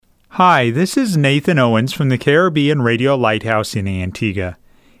Hi, this is Nathan Owens from the Caribbean Radio Lighthouse in Antigua.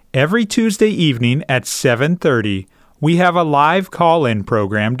 Every Tuesday evening at 7:30, we have a live call-in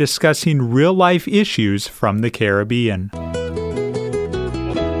program discussing real-life issues from the Caribbean.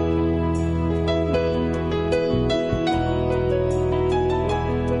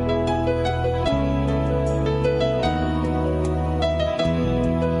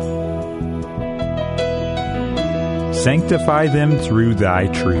 Sanctify them through thy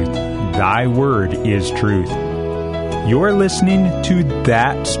truth. Thy word is truth. You're listening to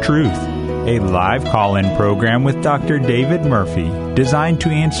That's Truth, a live call-in program with Dr. David Murphy, designed to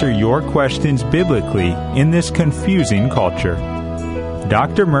answer your questions biblically in this confusing culture.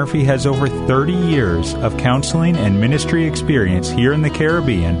 Dr. Murphy has over 30 years of counseling and ministry experience here in the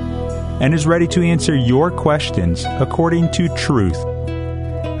Caribbean and is ready to answer your questions according to truth.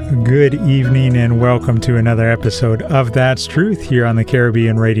 Good evening and welcome to another episode of That's Truth here on the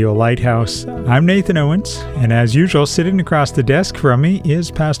Caribbean Radio Lighthouse. I'm Nathan Owens, and as usual, sitting across the desk from me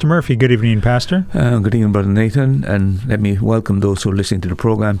is Pastor Murphy. Good evening, Pastor. Good evening, Brother Nathan, and let me welcome those who are listening to the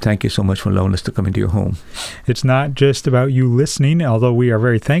program. Thank you so much for allowing us to come into your home. It's not just about you listening, although we are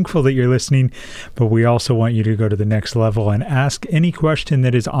very thankful that you're listening, but we also want you to go to the next level and ask any question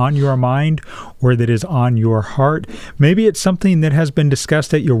that is on your mind or that is on your heart. Maybe it's something that has been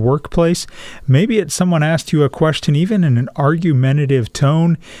discussed at your workplace. Maybe it's someone asked you a question even in an argumentative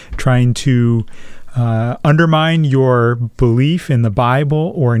tone, trying to undermine your belief in the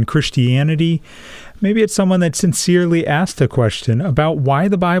Bible or in Christianity. Maybe it's someone that sincerely asked a question about why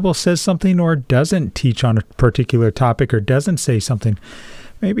the Bible says something or doesn't teach on a particular topic or doesn't say something.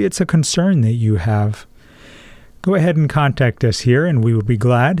 Maybe it's a concern that you have. Go ahead and contact us here, and we would be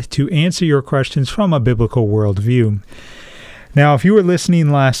glad to answer your questions from a biblical worldview. Now, if you were listening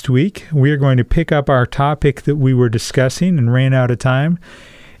last week, we are going to pick up our topic that we were discussing and ran out of time.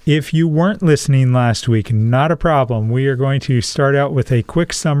 If you weren't listening last week, not a problem. We are going to start out with a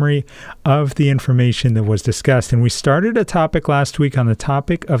quick summary of the information that was discussed. And we started a topic last week on the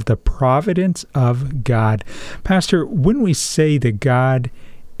topic of the providence of God. Pastor, when we say that God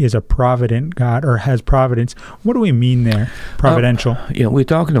is a provident God or has providence, what do we mean there? Providential. We're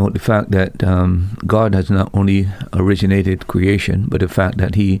talking about the fact that God has not only originated creation, but the fact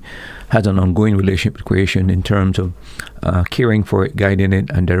that He has an ongoing relationship with creation in terms of caring for it, guiding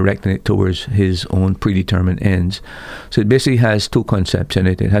it, and directing it towards His own predetermined ends. So it basically has two concepts in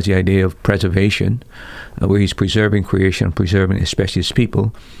it. It has the idea of preservation, where He's preserving creation, preserving especially His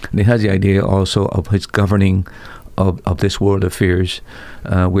people. And it has the idea also of His governing of this world affairs,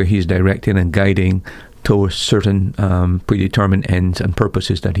 where He's directing and guiding towards certain predetermined ends and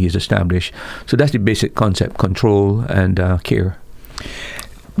purposes that He has established. So that's the basic concept: control and care.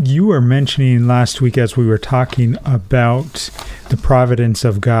 You were mentioning last week, as we were talking about the providence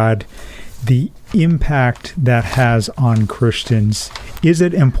of God, the impact that has on Christians. Is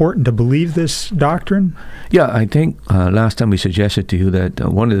it important to believe this doctrine? Yeah, I think last time we suggested to you that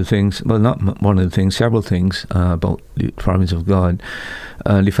one of the things, well, not one of the things, several things about the providence of God,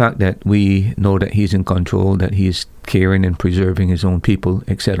 the fact that we know that He's in control, that He's caring and preserving His own people,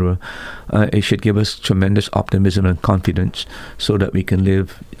 etc., it should give us tremendous optimism and confidence so that we can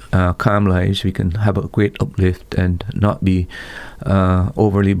live calm lives, we can have a great uplift and not be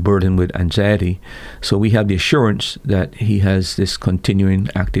overly burdened with anxiety. So we have the assurance that He has this continuing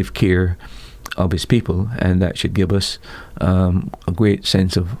active care of His people, and that should give us a great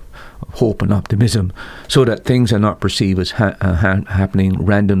sense of hope and optimism, so that things are not perceived as happening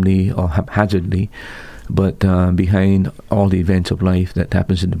randomly or haphazardly, but behind all the events of life that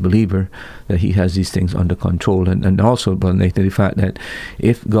happens in the believer, that He has these things under control. And also, Brother Nathan, the fact that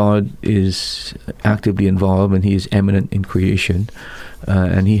if God is actively involved and He is eminent in creation,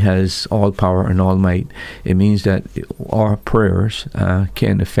 and He has all power and all might, it means that our prayers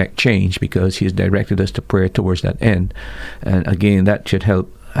can affect change, because He has directed us to pray towards that end. And again, that should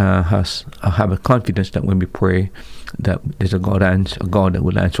help us have a confidence that when we pray, that there's a God that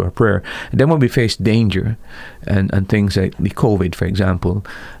will answer our prayer. And then when we face danger and things like the COVID, for example,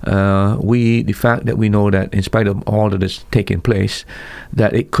 the fact that we know that in spite of all that is taking place,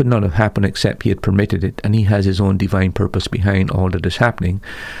 that it could not have happened except He had permitted it, and He has His own divine purpose behind all that is happening.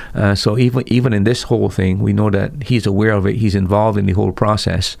 So even in this whole thing, we know that He's aware of it, He's involved in the whole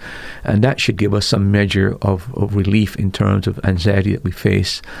process, and that should give us some measure of relief in terms of anxiety that we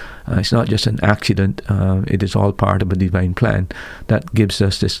face. It's not just an accident, it is all part of a divine plan that gives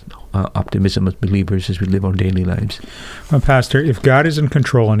us this optimism as believers as we live our daily lives. Well, Pastor, if God is in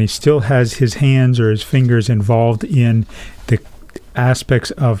control and He still has His hands or His fingers involved in the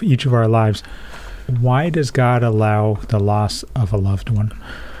aspects of each of our lives, why does God allow the loss of a loved one?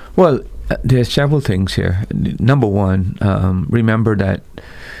 Well, there's several things here. Number one, remember that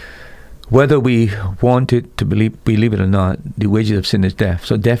whether we want it to believe it or not, the wages of sin is death.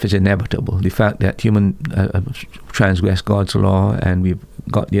 So death is inevitable. The fact that human transgress God's law and we've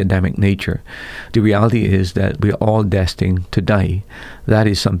got the Adamic nature. The reality is that we are all destined to die. That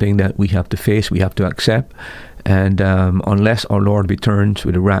is something that we have to face, we have to accept. And unless our Lord returns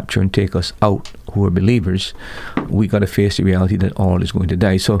with a rapture and take us out, who are believers, we got to face the reality that all is going to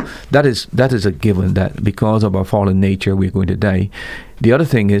die. So that is a given, that because of our fallen nature, we're going to die. The other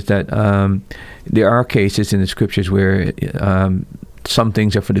thing is that there are cases in the scriptures where some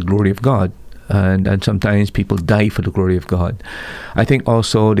things are for the glory of God. And sometimes people die for the glory of God. I think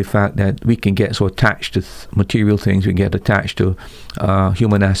also the fact that we can get so attached to material things, we get attached to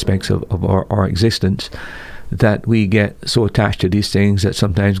human aspects of our existence, that we get so attached to these things that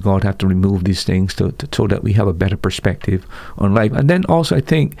sometimes God have to remove these things so that we have a better perspective on life. And then also I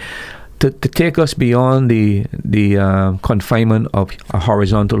think to take us beyond the confinement of a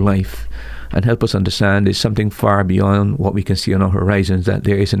horizontal life and help us understand there's something far beyond what we can see on our horizons, that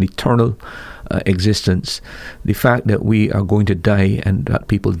there is an eternal existence. The fact that we are going to die and that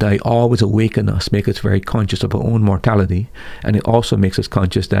people die always awaken us, make us very conscious of our own mortality, and it also makes us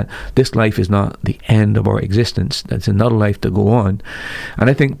conscious that this life is not the end of our existence. That's another life to go on. And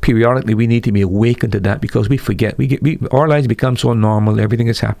I think periodically we need to be awakened to that, because we forget. Our lives become so normal, everything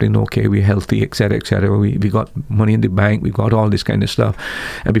is happening okay, we're healthy, etc., etc. We got money in the bank, we've got all this kind of stuff,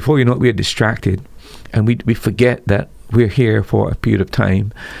 and before you know it, we're distracted, and we forget that we're here for a period of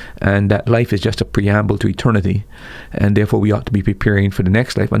time, and that life is just a preamble to eternity, and therefore we ought to be preparing for the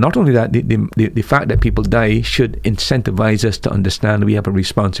next life. And not only that, the fact that people die should incentivize us to understand we have a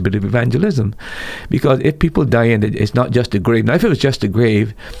responsibility of evangelism, because if people die and it's not just the grave. Now, if it was just the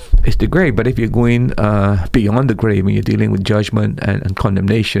grave, it's the grave. But if you're going beyond the grave and you're dealing with judgment and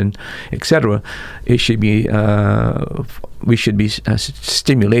condemnation, etc., it should be we should be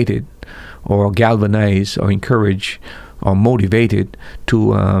stimulated or galvanized or encouraged or motivated to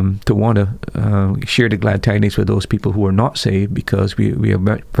want to share the glad tidings with those people who are not saved, because we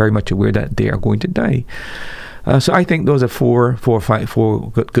are very much aware that they are going to die. So I think those are four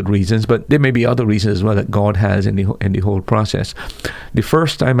good reasons, but there may be other reasons as well that God has in the whole process. The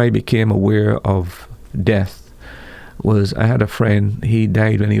first time I became aware of death was, I had a friend. He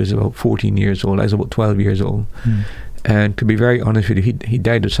died when he was about 14 years old. I was about 12 years old. And to be very honest with you, he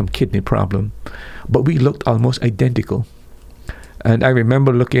died of some kidney problem. But we looked almost identical. And I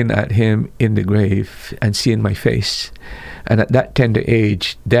remember looking at him in the grave and seeing my face. And at that tender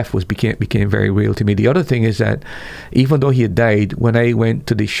age, death became very real to me. The other thing is that even though he had died, when I went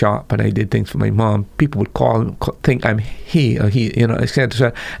to the shop and I did things for my mom, people would think I'm he,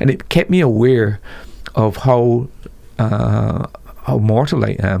 etc. And it kept me aware of how mortal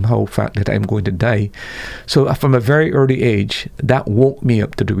I am, how fact that I'm going to die. So from a very early age, that woke me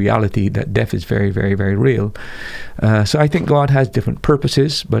up to the reality that death is very, very, very real. So I think God has different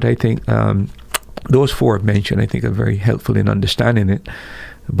purposes, but I think those four I've mentioned, I think, are very helpful in understanding it.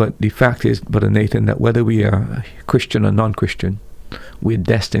 But the fact is, Brother Nathan, that whether we are Christian or non-Christian, we're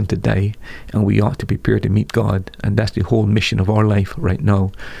destined to die, and we ought to prepare to meet God. And that's the whole mission of our life right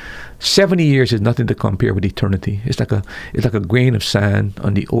now. 70 years is nothing to compare with eternity. It's like a grain of sand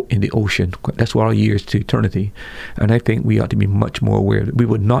in the ocean. That's what our years to eternity. And I think we ought to be much more aware that we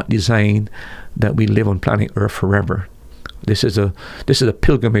would not design that we live on planet Earth forever. This is a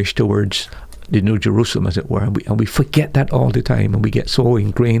pilgrimage towards the New Jerusalem, as it were, and we forget that all the time, and we get so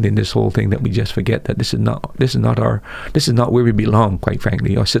ingrained in this whole thing that we just forget that this is not where we belong. Quite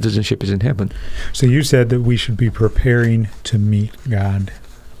frankly, our citizenship is in heaven. So you said that we should be preparing to meet God.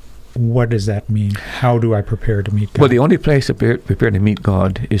 What does that mean? How do I prepare to meet God? Well, the only place to prepare to meet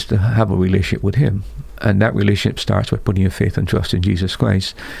God is to have a relationship with Him. And that relationship starts with putting your faith and trust in Jesus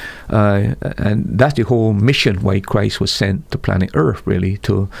Christ. And that's the whole mission why Christ was sent to planet Earth, really,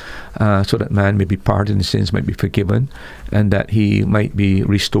 so that man may be pardoned, his sins might be forgiven, and that he might be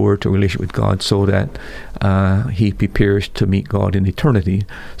restored to a relationship with God, so that he prepares to meet God in eternity.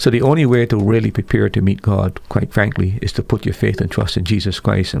 So the only way to really prepare to meet God, quite frankly, is to put your faith and trust in Jesus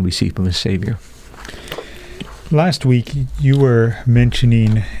Christ and receive Him as Savior. Last week, you were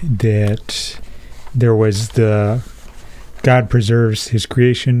mentioning that there was the God preserves His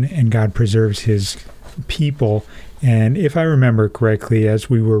creation and God preserves His people. And if I remember correctly, as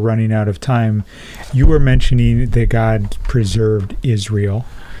we were running out of time, you were mentioning that God preserved Israel.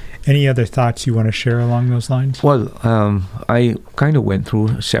 Any other thoughts you want to share along those lines? Well, I kind of went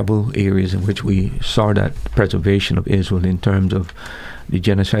through several areas in which we saw that preservation of Israel in terms of the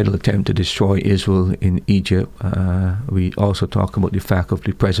genocidal attempt to destroy Israel in Egypt. We also talk about the fact of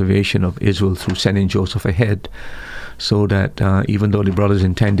the preservation of Israel through sending Joseph ahead, so that even though the brothers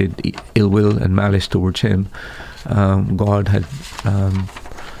intended ill will and malice towards him, God had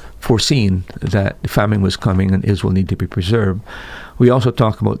foreseen that the famine was coming and Israel needed to be preserved. We also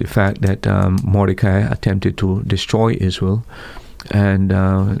talk about the fact that Mordecai attempted to destroy Israel, and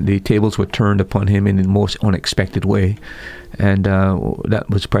the tables were turned upon him in the most unexpected way, and that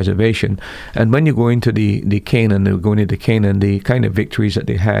was preservation. And when you go into the Canaan, the kind of victories that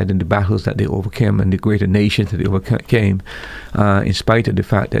they had and the battles that they overcame and the greater nations that they overcame, in spite of the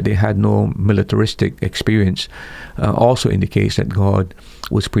fact that they had no militaristic experience, also indicates that God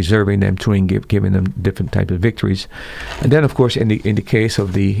was preserving them through giving them different types of victories. And then, of course, in the case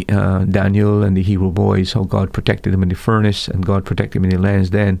of the Daniel and the Hebrew boys, how God protected them in the furnace and God protected them in the lion's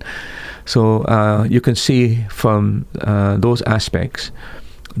den. So you can see from those aspects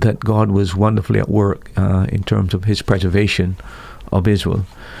that God was wonderfully at work in terms of his preservation of Israel.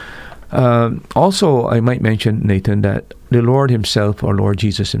 Also, I might mention, Nathan, that the Lord himself, or Lord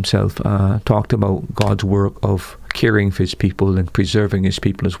Jesus himself, talked about God's work of caring for his people and preserving his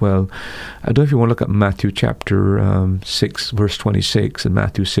people as well. I don't know if you want to look at Matthew chapter 6, verse 26, and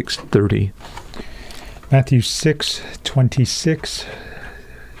Matthew 6:30. Matthew 6:26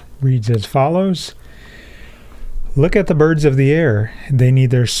 reads as follows: "Look at the birds of the air. They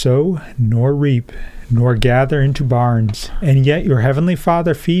neither sow nor reap, nor gather into barns, and yet your heavenly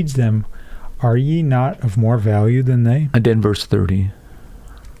Father feeds them. Are ye not of more value than they?" And then verse 30.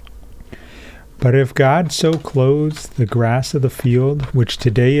 "But if God so clothes the grass of the field, which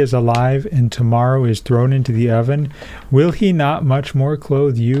today is alive and tomorrow is thrown into the oven, will he not much more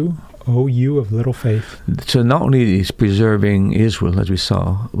clothe you, O you of little faith?" So not only is preserving Israel, as we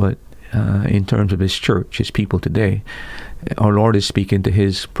saw, but in terms of his church, his people today, our Lord is speaking to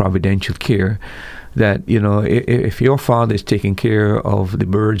his providential care. That, you know, if your Father is taking care of the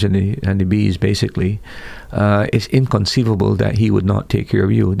birds and the bees, basically, it's inconceivable that he would not take care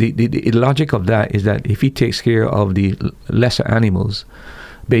of you. The logic of that is that if he takes care of the lesser animals,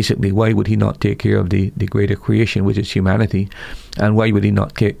 basically, why would he not take care of the greater creation, which is humanity? And why would he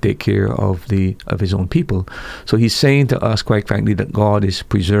not take care of his own people? So he's saying to us, quite frankly, that God is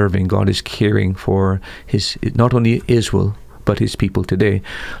preserving, God is caring for his, not only Israel, but his people today.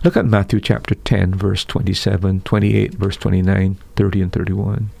 Look at Matthew chapter 10, verse 27, 28, verse 29, 30, and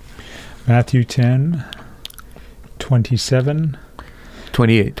 31. Matthew 10, 27.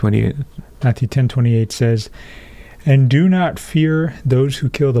 28. Matthew 10:28 says, "And do not fear those who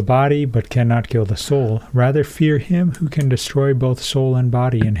kill the body, but cannot kill the soul. Rather fear him who can destroy both soul and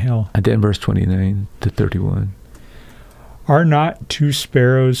body in hell." And then verse 29 to 31. "Are not 2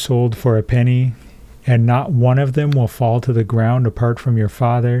 sparrows sold for a penny? And not one of them will fall to the ground apart from your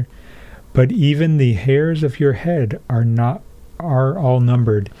Father. But even the hairs of your head are all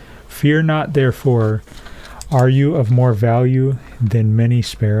numbered. Fear not, therefore. Are you of more value than many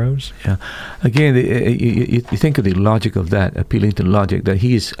sparrows?" Yeah. Again, you think of the logic of that, appealing to logic, that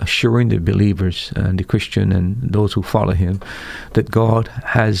he is assuring the believers and the Christian and those who follow him that God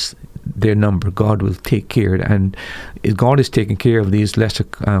has their number. God will take care, and God is taking care of these lesser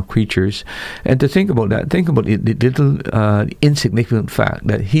creatures. And to think about that, think about the little insignificant fact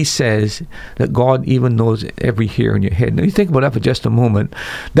that he says that God even knows every hair on your head. Now you think about that for just a moment.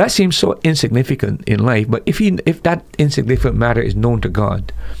 That seems so insignificant in life, but if that insignificant matter is known to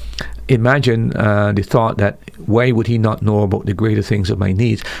God, imagine the thought that why would he not know about the greater things of my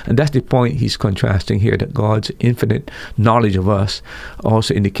needs? And that's the point he's contrasting here, that God's infinite knowledge of us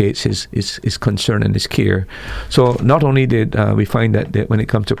also indicates his concern and his care. So not only did we find that when it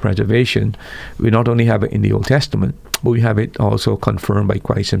comes to preservation, we not only have it in the Old Testament, but we have it also confirmed by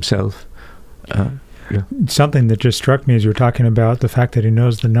Christ himself. Yeah. Something that just struck me as you were talking about the fact that he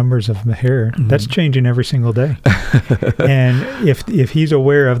knows the numbers of the hair. Mm-hmm. That's changing every single day. And if he's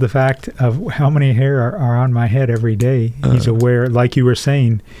aware of the fact of how many hair are on my head every day, he's aware, like you were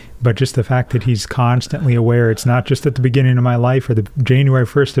saying, but just the fact that he's constantly aware. It's not just at the beginning of my life or the January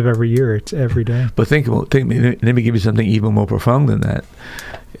 1st of every year. It's every day. But let me give you something even more profound than that.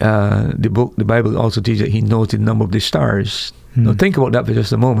 The Bible also teaches that he knows the number of the stars. Mm. Now think about that for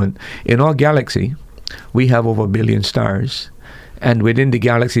just a moment. In our galaxy, we have over 1 billion stars, and within the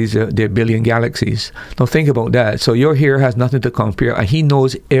galaxies there are 1 billion galaxies. Now think about that. So your hair has nothing to compare, and he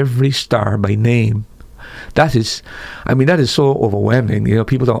knows every star by name. That is so overwhelming.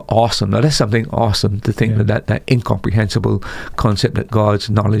 People are awesome. Now, that's something awesome to think that incomprehensible concept that God's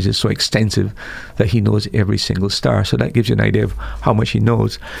knowledge is so extensive that he knows every single star. So that gives you an idea of how much he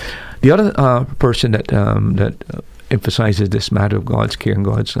knows. The other person that emphasizes this matter of God's care and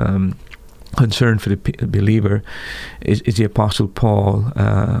God's concern for the believer is the Apostle Paul.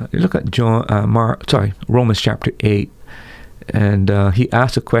 Look at Romans chapter 8. And he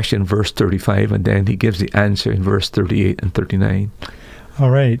asks a question in verse 35, and then he gives the answer in verse 38 and 39. All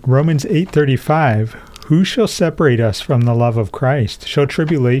right, Romans 8:35. Who shall separate us from the love of Christ? Shall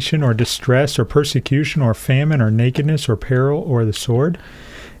tribulation or distress or persecution or famine or nakedness or peril or the sword?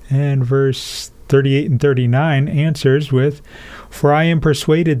 And verse 38 and 39 answers with, For I am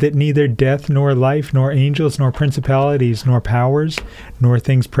persuaded that neither death nor life nor angels nor principalities nor powers nor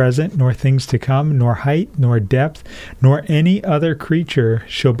things present nor things to come nor height nor depth nor any other creature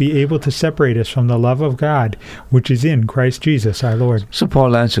shall be able to separate us from the love of God which is in Christ Jesus our Lord. So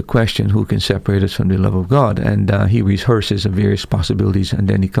Paul answers the question, who can separate us from the love of God? And he rehearses the various possibilities, and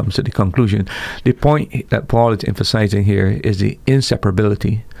then he comes to the conclusion. The point that Paul is emphasizing here is the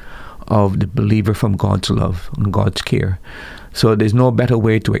inseparability of the believer from God's love and God's care. So there's no better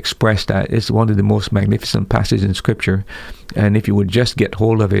way to express that. It's one of the most magnificent passages in Scripture. And if you would just get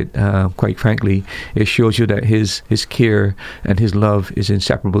hold of it, quite frankly, it shows you that his care and his love is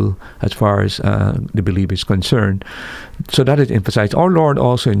inseparable as far as the believer is concerned. So that is emphasized. Our Lord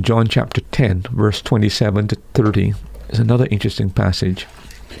also in John chapter 10, verse 27 to 30, is another interesting passage.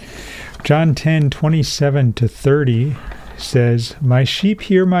 John 10, 27 to 30 says, My sheep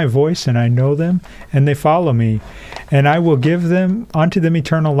hear my voice, and I know them, and they follow me. And I will give them unto them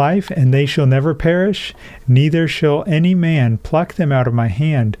eternal life, and they shall never perish, neither shall any man pluck them out of my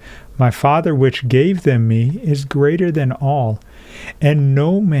hand. My Father which gave them me is greater than all, and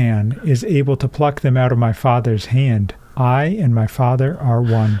no man is able to pluck them out of my Father's hand. I and my Father are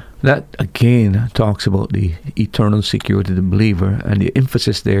one. That again talks about the eternal security of the believer, and the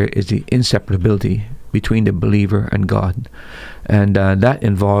emphasis there is the inseparability between the believer and God. And that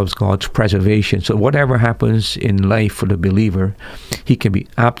involves God's preservation. So whatever happens in life for the believer, he can be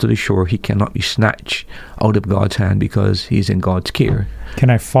absolutely sure he cannot be snatched out of God's hand because he's in God's care. Can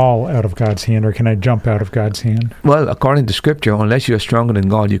I fall out of God's hand, or can I jump out of God's hand? Well, according to Scripture, unless you're stronger than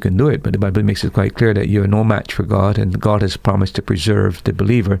God, you can do it. But the Bible makes it quite clear that you're no match for God, and God has promised to preserve the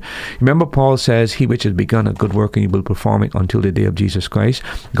believer. Remember, Paul says, He which has begun a good work, and He will perform it until the day of Jesus Christ.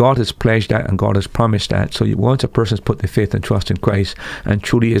 God has pledged that, and God has promised that. So once a person has put their faith and trust in Christ, and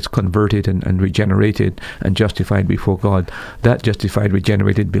truly is converted and regenerated and justified before God, that justified,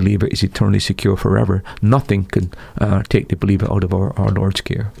 regenerated believer is eternally secure forever. Nothing can take the believer out of our Lord's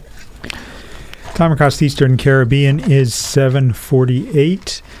care. Time across the Eastern Caribbean is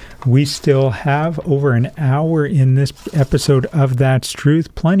 7:48. We still have over an hour in this episode of That's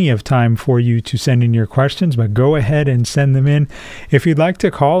Truth. Plenty of time for you to send in your questions, but go ahead and send them in. If you'd like to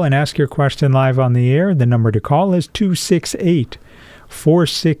call and ask your question live on the air, the number to call is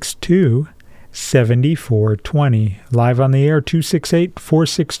 268-462-7420. Live on the air,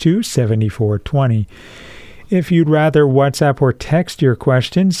 268-462-7420. If you'd rather WhatsApp or text your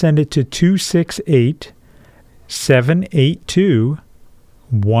question, send it to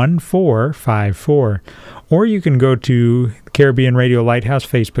 268-782-1454. Or you can go to Caribbean Radio Lighthouse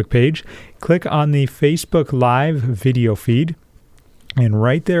Facebook page, click on the Facebook Live video feed, and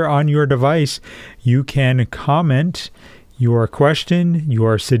right there on your device, you can comment your question,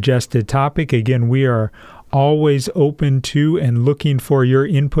 your suggested topic. Again, we are always open to and looking for your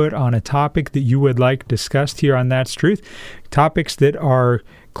input on a topic that you would like discussed here on That's Truth. Topics that are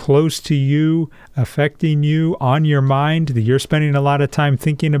close to you, affecting you, on your mind, that you're spending a lot of time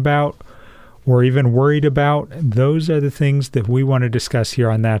thinking about or even worried about. Those are the things that we want to discuss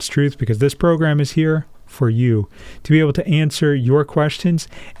here on That's Truth, because this program is here for you, to be able to answer your questions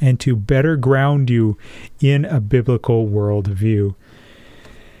and to better ground you in a biblical worldview.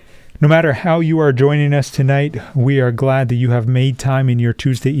 No matter how you are joining us tonight, we are glad that you have made time in your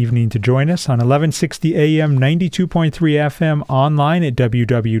Tuesday evening to join us on 1160 AM, 92.3 FM, online at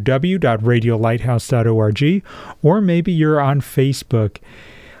www.radiolighthouse.org, or maybe you're on Facebook,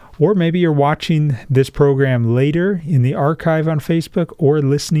 or maybe you're watching this program later in the archive on Facebook or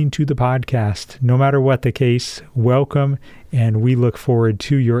listening to the podcast. No matter what the case, welcome, and we look forward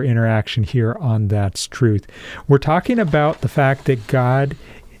to your interaction here on That's Truth. We're talking about the fact that God,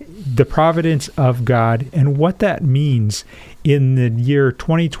 the providence of God, and what that means in the year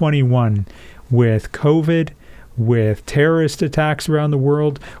 2021 with COVID, with terrorist attacks around the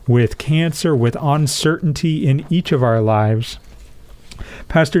world, with cancer, with uncertainty in each of our lives.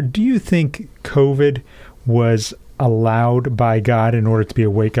 Pastor, do you think COVID was allowed by God in order to be a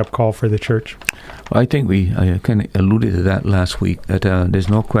wake-up call for the church? Well, I think I kind of alluded to that last week, that there's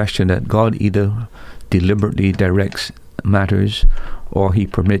no question that God either deliberately directs matters or he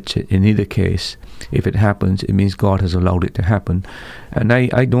permits it. In either case, if it happens, it means God has allowed it to happen. And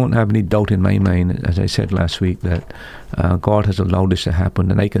I don't have any doubt in my mind, as I said last week, that God has allowed this to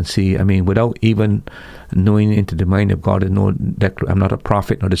happen. And I can see, without even knowing into the mind of God, and know that I'm not a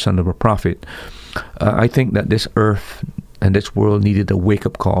prophet nor the son of a prophet, I think that this earth and this world needed a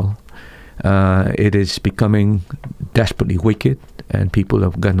wake-up call. It is becoming desperately wicked, and people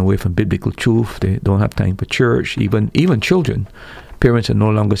have gotten away from biblical truth. They don't have time for church. Even children, parents are no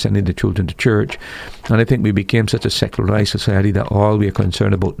longer sending the children to church. And I think we became such a secularized society that all we are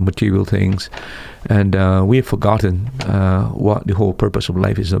concerned about material things, and we have forgotten what the whole purpose of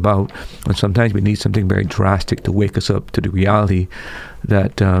life is about. And sometimes we need something very drastic to wake us up to the reality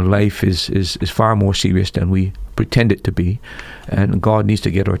that life is far more serious than we pretend it to be, and God needs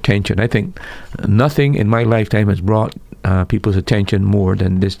to get our attention. I think nothing in my lifetime has brought people's attention more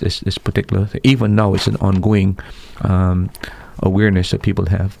than this particular thing. Even now, it's an ongoing awareness that people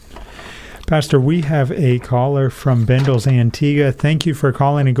have. Pastor, we have a caller from Bendel's Antigua. Thank you for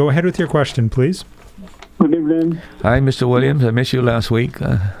calling, and go ahead with your question, please. Good evening. Hi, Mr. Williams. I missed you last week.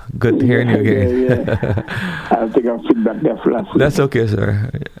 Good hearing you again. Yeah. I'll take a feedback there for last week. That's okay,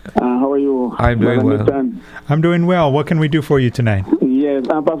 sir. How are you? I'm doing well. I'm doing well. What can we do for you tonight? Yes,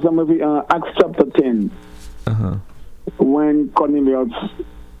 Pastor Murphy, Acts chapter 10. Uh-huh. When Cornelius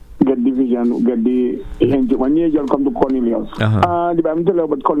get the vision, when the angel come to Cornelius, the Bible tells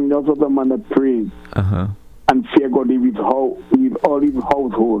about Cornelius was a man that prayed. And fear God with all his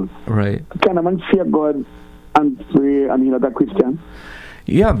household. Right. Can a man fear God and pray and he's not a Christian?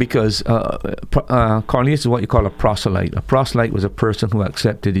 Yeah, because Cornelius is what you call a proselyte. A proselyte was a person who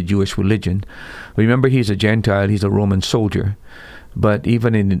accepted the Jewish religion. Remember, he's a Gentile, he's a Roman soldier. But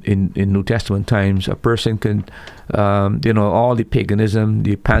even in New Testament times, a person can, all the paganism,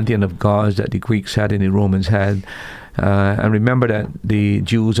 the pantheon of gods that the Greeks had and the Romans had. And remember that the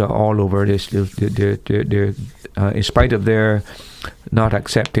Jews are all over this. They're in spite of their not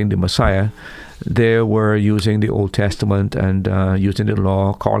accepting the Messiah, they were using the Old Testament and using the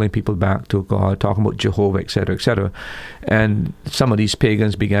law, calling people back to God, talking about Jehovah, etc., etc. And some of these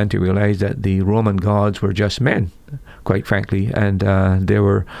pagans began to realize that the Roman gods were just men, quite frankly, and they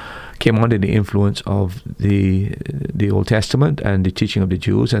came under the influence of the Old Testament and the teaching of the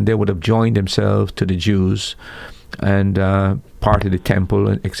Jews, and they would have joined themselves to the Jews and part of the temple,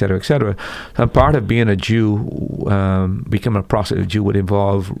 etc., etc. And part of being a Jew, becoming a proselyte Jew, would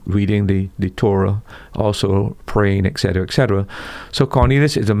involve reading the Torah, also praying, etc., etc. So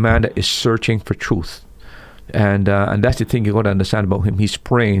Cornelius is a man that is searching for truth, and that's the thing you got to understand about him. He's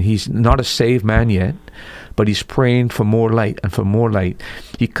praying. He's not a saved man yet, but he's praying for more light and for more light.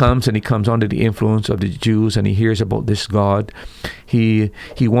 He comes under the influence of the Jews, and he hears about this God. He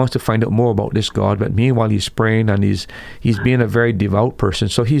wants to find out more about this God, but meanwhile he's praying, and he's being a very devout person.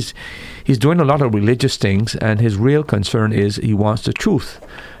 So he's doing a lot of religious things, and his real concern is he wants the truth.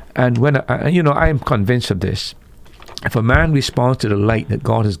 And when I am convinced of this. If a man responds to the light that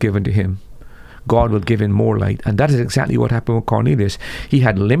God has given to him, God will give him more light. And that is exactly what happened with Cornelius. He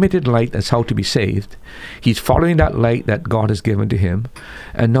had limited light as how to be saved. He's following that light that God has given to him.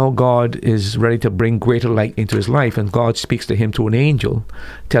 And now God is ready to bring greater light into his life. And God speaks to him through an angel,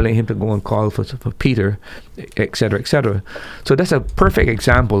 telling him to go and call for Peter, etc., etc. So that's a perfect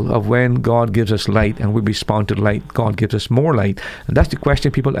example of when God gives us light and we respond to light, God gives us more light. And that's the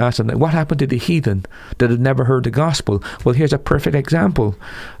question people ask them. What happened to the heathen that had never heard the gospel? Well, here's a perfect example.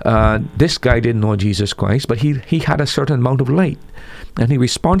 This guy didn't know Jesus Christ, but he had a certain amount of light, and he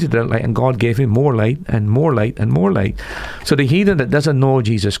responded to that light, and God gave him more light and more light and more light. So the heathen that doesn't know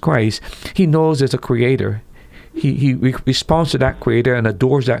Jesus Christ, he knows there's a creator. He responds to that creator and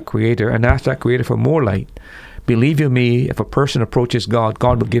adores that creator and asks that creator for more light. Believe you me, if a person approaches God,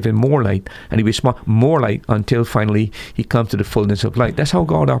 God will give him more light, and he responds more light until finally he comes to the fullness of light. That's how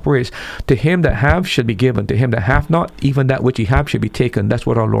God operates. To him that have should be given, to him that have not, even that which he have should be taken. That's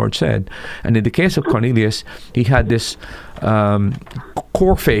what our Lord said. And in the case of Cornelius, he had this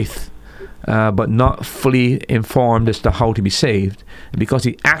core faith, but not fully informed as to how to be saved. Because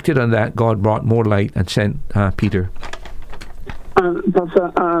he acted on that, God brought more light and sent Peter.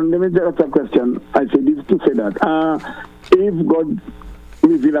 Pastor, let me just ask a question. I say this to say that if God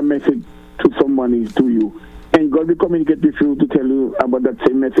reveal a message to someone, is to you, and God will communicate with you to tell you about that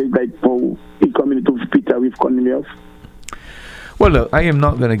same message, like how he communicated with Peter with Cornelius. Well, look, I am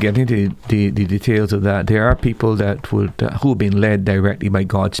not going to get into the details of that. There are people that who've been led directly by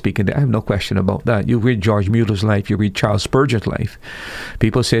God speaking. I have no question about that. You read George Mueller's life, you read Charles Spurgeon's life.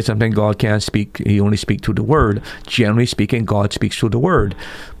 People say something God can't speak, he only speaks through the Word. Generally speaking, God speaks through the Word.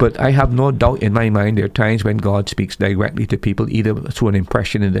 But I have no doubt in my mind there are times when God speaks directly to people, either through an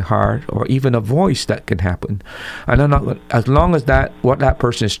impression in the heart or even a voice that can happen. And I'm not, as long as what that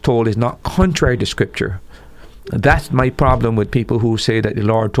person is told is not contrary to Scripture. That's my problem with people who say that the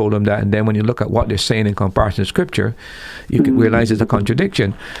Lord told them that, and then when you look at what they're saying in comparison to Scripture, you can realize it's a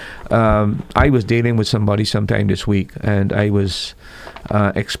contradiction. I was dealing with somebody sometime this week, and I was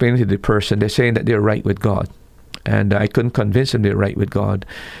explaining to the person, they're saying that they're right with God. And I couldn't convince them they're right with God.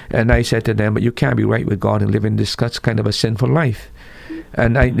 And I said to them, but you can't be right with God and live in this kind of a sinful life.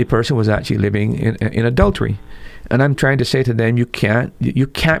 And the person was actually living in adultery. And I'm trying to say to them, you can't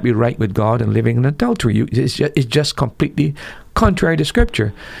be right with God and living in adultery. It's just completely contrary to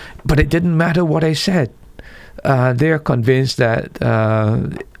Scripture. But it didn't matter what I said. They're convinced that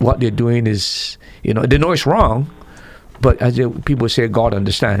what they're doing is, they know it's wrong, but as people say, God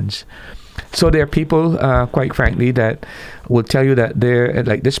understands. So there are people, quite frankly, that will tell you that they're,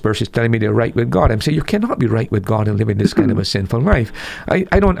 like this person is telling me they're right with God. I'm saying you cannot be right with God and live in this kind of a sinful life.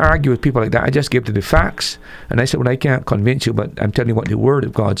 I don't argue with people like that. I just give them the facts. And I said, well, I can't convince you, but I'm telling you what the Word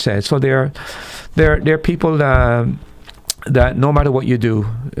of God says. So there are people that no matter what you do,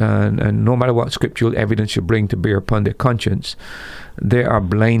 and no matter what scriptural evidence you bring to bear upon their conscience, they are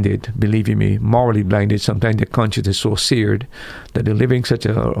blinded, believe you me, morally blinded. Sometimes their conscience is so seared that they're living such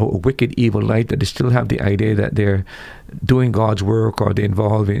a wicked, evil life that they still have the idea that they're doing God's work or they're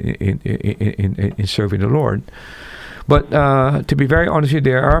involved in serving the Lord. But to be very honest with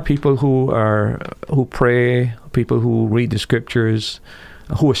you, there are people who pray, people who read the scriptures,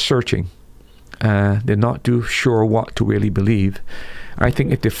 who are searching. They're not too sure what to really believe. I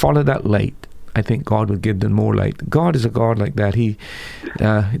think if they follow that light, I think God will give them more light. God is a God like that. He's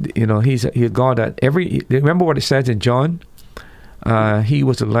a God that remember what it says in John? He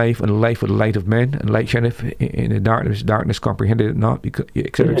was the life, and the life was the light of men, and light shineth in the darkness comprehended it not,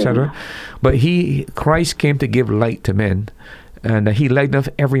 etc., etc. But Christ came to give light to men. And he lighteth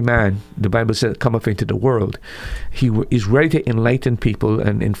every man, the Bible says, cometh into the world. He is ready to enlighten people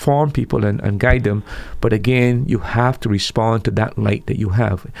and inform people and guide them. But again, you have to respond to that light that you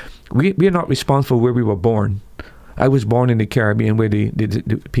have. We are not responsible where we were born. I was born in the Caribbean where the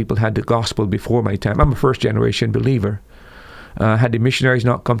people had the gospel before my time. I'm a first-generation believer. Had the missionaries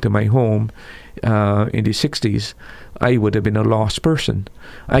not come to my home in the 60s, I would have been a lost person.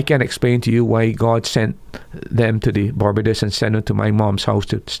 I can't explain to you why God sent them to the Barbados and sent them to my mom's house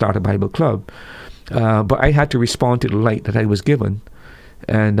to start a Bible club. But I had to respond to the light that I was given.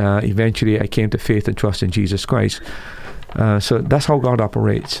 And eventually I came to faith and trust in Jesus Christ. So that's how God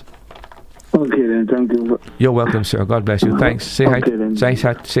operates. Okay, then. Thank you. You're welcome, sir. God bless you. Thanks. Say hi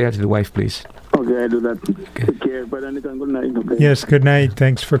to the wife, please. Okay, I do that. Take care. Good night. Okay. Yes, good night.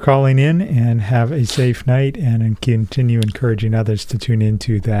 Thanks for calling in, and have a safe night, and continue encouraging others to tune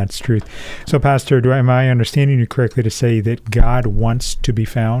into That's Truth. So, Pastor, am I understanding you correctly to say that God wants to be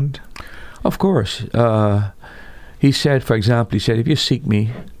found? Of course. He said, for example, if you seek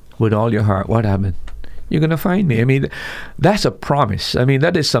me with all your heart, what happened? You're going to find me. I mean, that's a promise. I mean,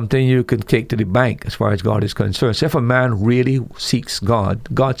 that is something you can take to the bank as far as God is concerned. So if a man really seeks God,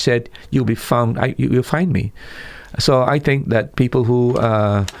 God said, you'll be found, you'll find me. So I think that people who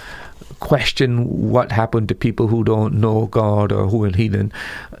question what happened to people who don't know God or who are heathen,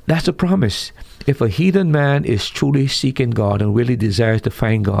 that's a promise. If a heathen man is truly seeking God and really desires to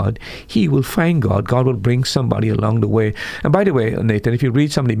find God, he will find God. God will bring somebody along the way. And by the way, Nathan, if you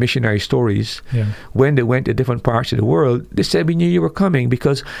read some of the missionary stories, when they went to different parts of the world, they said, we knew you were coming,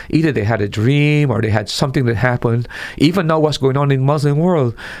 because either they had a dream or they had something that happened. Even now what's going on in the Muslim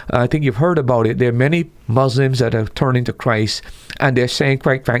world, I think you've heard about it. There are many Muslims that have turned to Christ, and they're saying,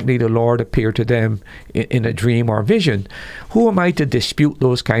 quite frankly, the Lord appeared to them in a dream or vision. Who am I to dispute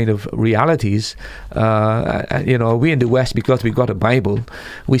those kind of realities? We in the West, because we got a Bible,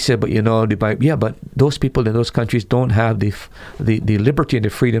 we say, but the Bible, but those people in those countries don't have the liberty and the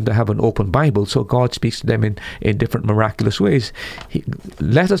freedom to have an open Bible. So God speaks to them in different miraculous ways.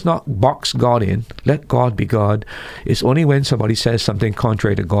 Let us not box God in. Let God be God. It's only when somebody says something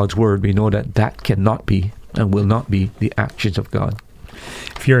contrary to God's word, we know that cannot be and will not be the actions of God.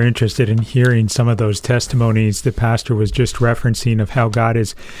 If you're interested in hearing some of those testimonies the pastor was just referencing of how God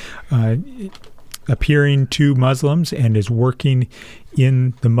is appearing to Muslims and is working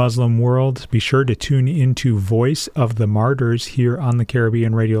in the Muslim world. Be sure to tune into Voice of the Martyrs here on the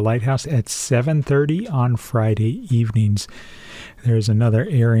Caribbean Radio Lighthouse at 7:30 on Friday evenings. There's another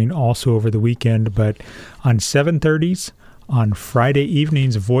airing also over the weekend, but on 7:30s on Friday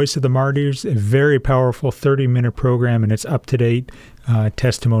evenings, Voice of the Martyrs, a very powerful 30-minute program, and it's up-to-date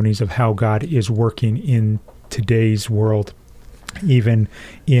testimonies of how God is working in today's world. Even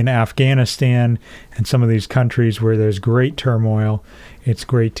in Afghanistan and some of these countries where there's great turmoil, it's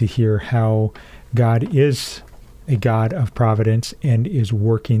great to hear how God is a God of providence and is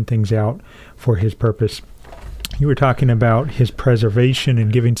working things out for his purpose. You were talking about his preservation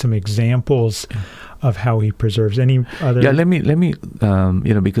and giving some examples of how he preserves. Any other? Yeah, let me.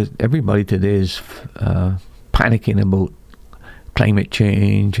 Because everybody today is panicking about climate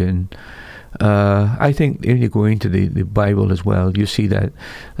change, and I think if you go into the Bible as well, you see that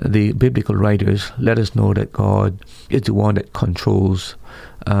the biblical writers let us know that God is the one that controls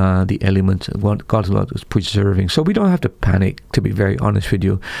the elements, what God's Lord is preserving. So we don't have to panic, to be very honest with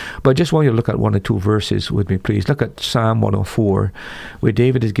you. But I just want you to look at one or two verses with me, please. Look at Psalm 104, where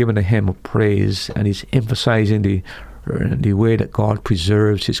David is given a hymn of praise, and he's emphasizing the way that God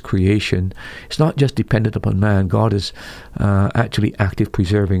preserves his creation. It's not just dependent upon man. God is actually active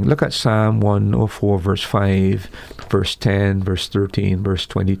preserving. Look at Psalm 104, verse 5, verse 10, verse 13, verse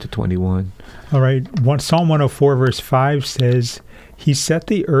 20 to 21. All right. Psalm 104, verse 5 says, "He set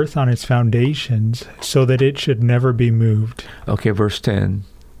the earth on its foundations so that it should never be moved." Okay, verse 10.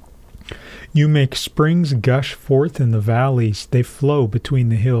 "You make springs gush forth in the valleys. They flow between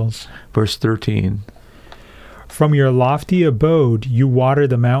the hills." Verse 13. "From your lofty abode you water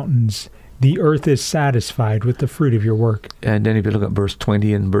the mountains. The earth is satisfied with the fruit of your work." And then if you look at verse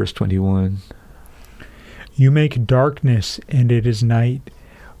 20 and verse 21. "You make darkness, and it is night,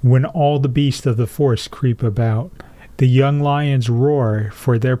 when all the beasts of the forest creep about. The young lions roar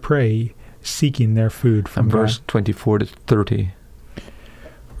for their prey, seeking their food from and God." Verse 24 to 30.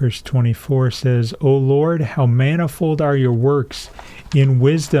 Verse 24 says, "O Lord, how manifold are your works! In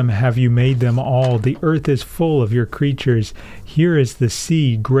wisdom have you made them all. The earth is full of your creatures. Here is the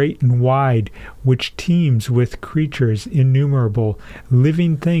sea, great and wide, which teems with creatures innumerable,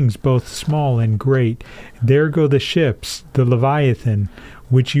 living things both small and great. There go the ships, the Leviathan,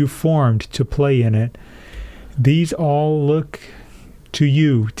 which you formed to play in it. These all look to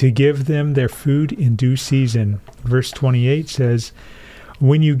you to give them their food in due season." Verse 28 says,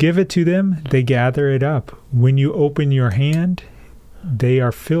 "When you give it to them, they gather it up. When you open your hand, they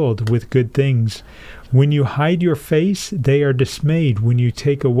are filled with good things. When you hide your face, they are dismayed. When you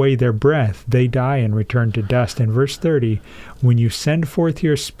take away their breath, they die and return to dust." And verse 30, "When you send forth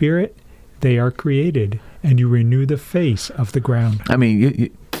your spirit, they are created, and you renew the face of the ground." I mean, you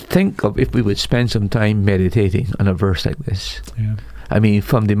think of if we would spend some time meditating on a verse like this. Yeah. I mean,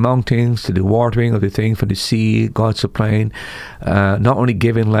 from the mountains to the watering of the thing, from the sea, God supplying, not only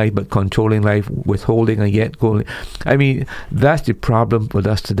giving life, but controlling life, withholding and yet going. I mean, that's the problem with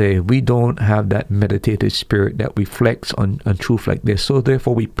us today. We don't have that meditative spirit that reflects on truth like this. So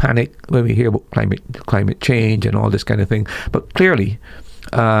therefore we panic when we hear about climate change and all this kind of thing. But clearly,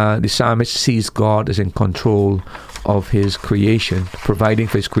 the psalmist sees God as in control of his creation, providing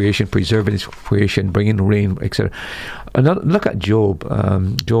for his creation, preserving his creation, bringing rain, etc. Look at Job,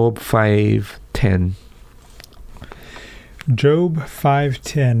 Job 5:10. Job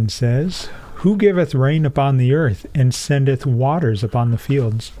 5:10 says, "Who giveth rain upon the earth, and sendeth waters upon the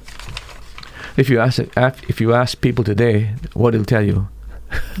fields?" If you ask people today, what they'll tell you?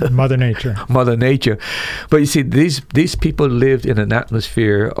 Mother Nature. Mother Nature. But you see, these people lived in an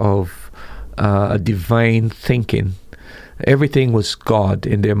atmosphere of a divine thinking. Everything was God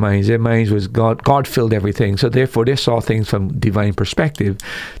in their minds. Their minds was God. God filled everything. So therefore, they saw things from divine perspective.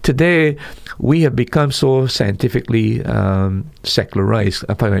 Today, we have become so scientifically secularized,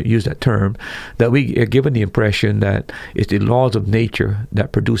 if I might use that term, that we are given the impression that it's the laws of nature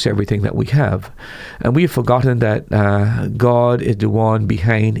that produce everything that we have. And we've forgotten that God is the one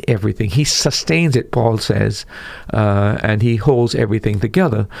behind everything. He sustains it, Paul says, and he holds everything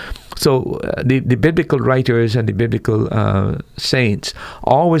together. So the biblical writers and the biblical saints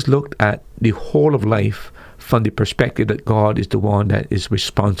always looked at the whole of life from the perspective that God is the one that is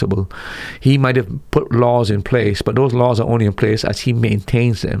responsible. He might have put laws in place, but those laws are only in place as he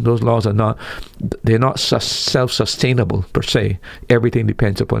maintains them. Those laws are not self-sustainable per se. Everything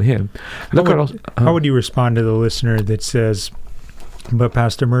depends upon him. How would you respond to the listener that says, But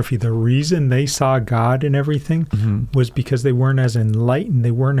Pastor Murphy, the reason they saw God in everything was because they weren't as enlightened,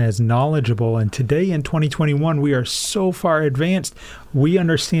 they weren't as knowledgeable. And today in 2021, we are so far advanced, we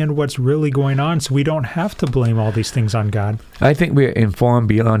understand what's really going on, so we don't have to blame all these things on God. I think we're informed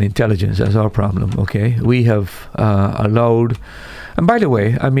beyond intelligence. That's our problem, okay? We have allowed... And by the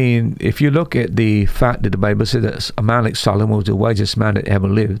way, I mean, if you look at the fact that the Bible says that a man like Solomon was the wisest man that ever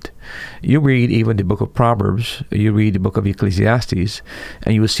lived, you read even the book of Proverbs, you read the book of Ecclesiastes,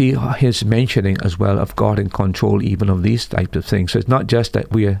 and you will see his mentioning as well of God in control even of these types of things. So it's not just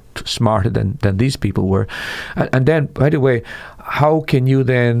that we are smarter than these people were. And then, by the way, how can you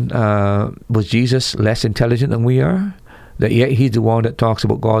then, was Jesus less intelligent than we are? That yet he's the one that talks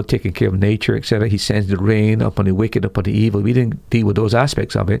about God taking care of nature, etc. He sends the rain upon the wicked, upon the evil. We didn't deal with those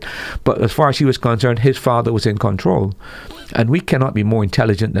aspects of it. But as far as he was concerned, his Father was in control. And we cannot be more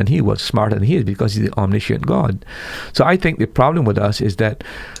intelligent than he was, smarter than he is, because he's the omniscient God. So I think the problem with us is that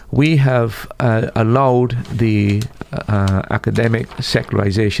we have allowed the academic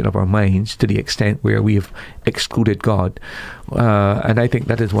secularization of our minds to the extent where we've excluded God. And I think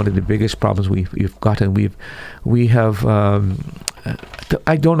that is one of the biggest problems we've gotten. We have,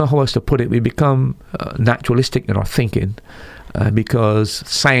 I don't know how else to put it, we become naturalistic in our thinking. Because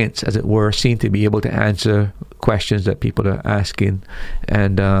science, as it were, seems to be able to answer questions that people are asking,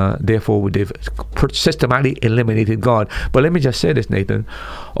 and therefore they've systematically eliminated God. But let me just say this, Nathan.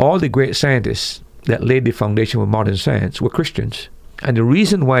 All the great scientists that laid the foundation for modern science were Christians. And the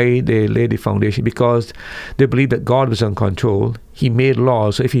reason why they laid the foundation, because they believed that God was in control. He made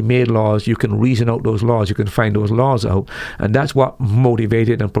laws. So if he made laws, you can reason out those laws. You can find those laws out. And that's what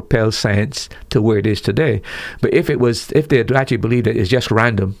motivated and propelled science to where it is today. But if they had actually believed that it's just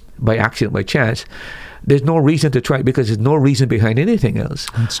random, by accident, by chance, there's no reason to try, because there's no reason behind anything else.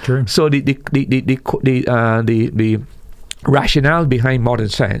 That's true. So the rationale behind modern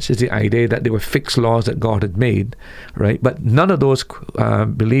science is the idea that there were fixed laws that God had made, right? But none of those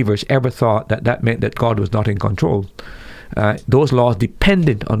believers ever thought that meant that God was not in control. Those laws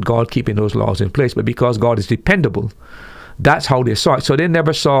depended on God keeping those laws in place, but because God is dependable, that's how they saw it. So they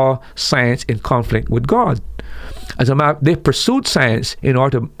never saw science in conflict with God. As a matter, they pursued science in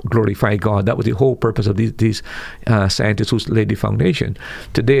order to glorify God. That was the whole purpose of these scientists who laid the foundation.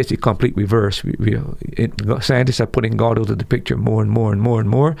 Today, it's the complete reverse. Scientists are putting God out of the picture more and more and more and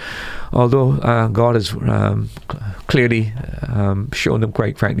more. Although God has clearly shown them,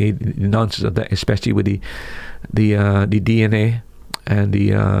 quite frankly, the nonsense of that, especially with the DNA. And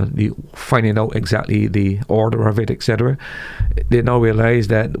the finding out exactly the order of it, etc. They now realize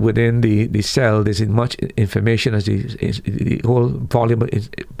that within the cell there's as much information as the whole volume is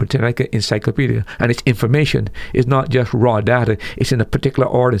like an encyclopedia, and its information is not just raw data; it's in a particular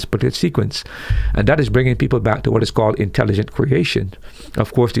order, it's a particular sequence, and that is bringing people back to what is called intelligent creation.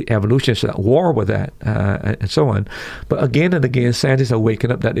 Of course, the evolutionists are at war with that, and so on. But again and again, scientists are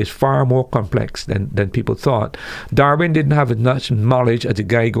waking up that it's far more complex than people thought. Darwin didn't have as much knowledge as a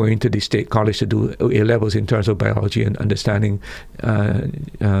guy going to the state college to do A levels in terms of biology and understanding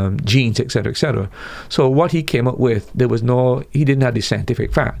genes, etc., etc. So what he came up with, he didn't have the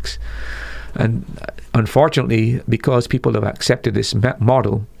scientific facts. And unfortunately, because people have accepted this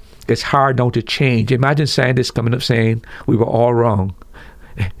model, it's hard now to change. Imagine scientists coming up saying we were all wrong.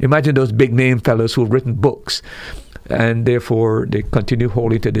 Imagine those big name fellows who've written books, and therefore they continue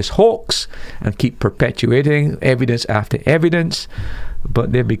holding to this hoax and keep perpetuating evidence after evidence,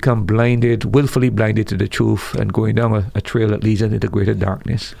 but they become willfully blinded to the truth, and going down a trail that leads into the greater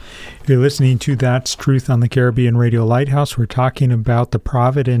darkness. You're listening to That's Truth on the Caribbean Radio Lighthouse. We're talking about the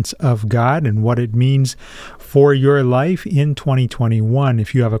providence of God and what it means for your life in 2021.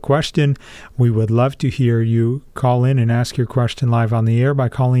 If you have a question, we would love to hear you. Call in and ask your question live on the air by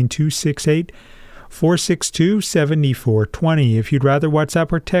calling 268-462-7420. If you'd rather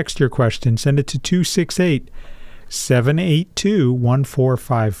WhatsApp or text your question, send it to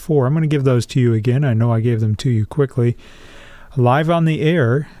 268-782-1454. I'm going to give those to you again. I know I gave them to you quickly. Live on the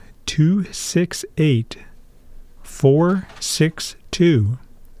air,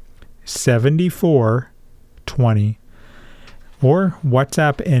 268-462-7420. Or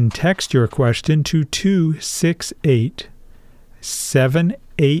WhatsApp and text your question to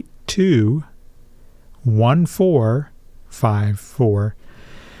 268-782-1454.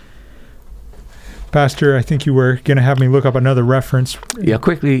 Pastor, I think you were going to have me look up another reference. Yeah,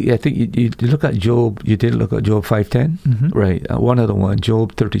 quickly, I think you look at Job. You did look at Job 5:10? Mm-hmm. Right. One other one,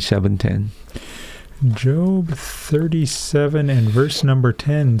 Job 37:10. Job 37 and verse number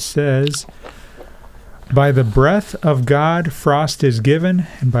 10 says, "By the breath of God frost is given,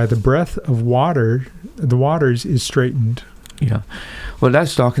 and by the breath of water the waters is straightened." Yeah. Well,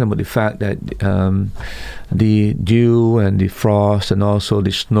 that's talking about the fact that the dew and the frost and also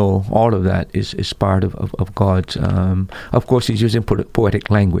the snow, all of that is part of God's. Of course, he's using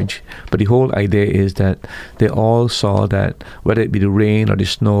poetic language, but the whole idea is that they all saw that whether it be the rain or the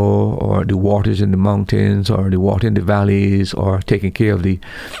snow or the waters in the mountains or the water in the valleys or taking care of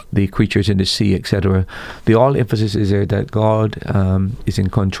the creatures in the sea, etc., the all emphasis is there that God is in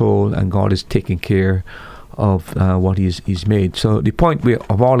control and God is taking care of what he's made. So the point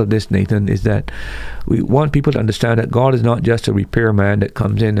of all of this, Nathan, is that we want people to understand that God is not just a repairman that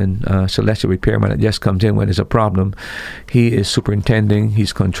comes in and celestial repairman that just comes in when there's a problem. He is superintending,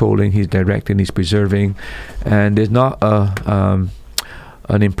 he's controlling, he's directing, he's preserving, and there's not an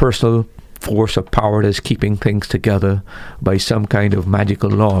impersonal force of power that's keeping things together by some kind of magical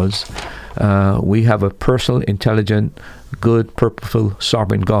laws. We have a personal, intelligent, good, purposeful,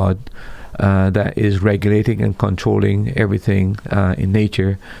 sovereign God that is regulating and controlling everything in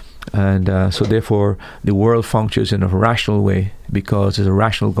nature. And so therefore the world functions in a rational way because there's a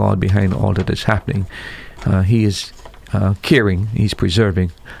rational God behind all that is happening. He is caring, he's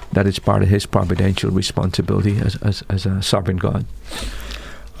preserving. That is part of his providential responsibility as a sovereign God.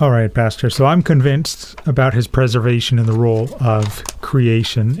 All right, Pastor. So I'm convinced about his preservation in the role of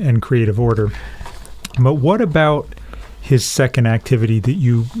creation and creative order. But what about his second activity that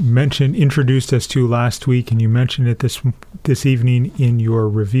you mentioned, introduced us to last week, and you mentioned it this evening in your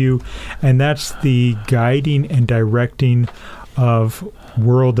review, and that's the guiding and directing of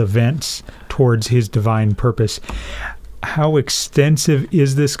world events towards his divine purpose. How extensive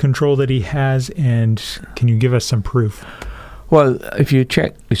is this control that he has, and can you give us some proof? Well, if you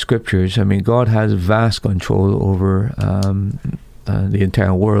check the scriptures, I mean, God has vast control over the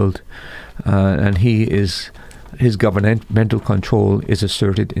entire world, and his governmental control is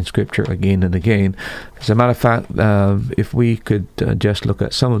asserted in Scripture again and again. As a matter of fact, if we could just look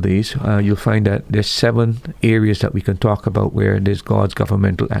at some of these, you'll find that there's 7 areas that we can talk about where there's God's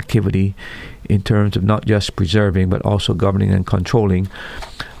governmental activity in terms of not just preserving, but also governing and controlling.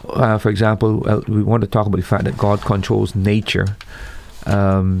 For example, we want to talk about the fact that God controls nature.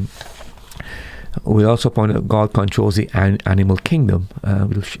 We also point out God controls the animal kingdom.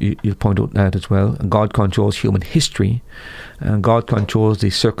 You'll point out that as well. God controls human history. God controls the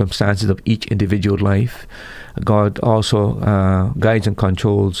circumstances of each individual life. God also guides and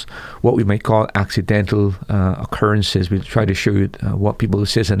controls what we might call accidental occurrences. We try to show you what people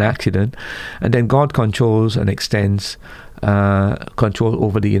say is an accident. And then God controls and extends control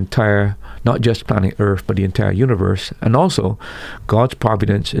over the entire, not just planet Earth, but the entire universe. And also, God's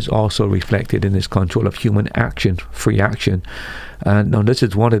providence is also reflected in his control of human action, free action. Now, this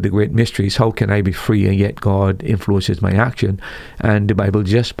is one of the great mysteries. How can I be free and yet God influences my action? And the Bible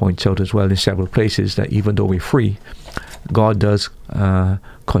just points out as well in several places that even though we're free, God does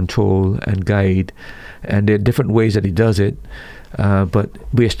control and guide. And there are different ways that he does it. But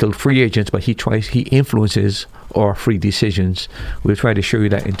we are still free agents, but he influences our free decisions. We'll try to show you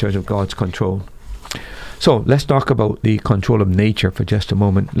that in terms of God's control. So let's talk about the control of nature for just a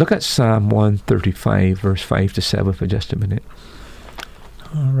moment. Look at Psalm 135, verse 5 to 7 for just a minute.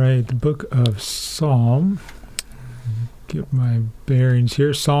 All right, the book of Psalm. Get my bearings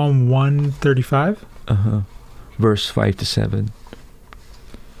here. Psalm 135. Verse 5 to 7.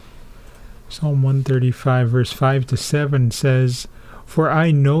 Psalm 135, verse 5 to 7 says, "For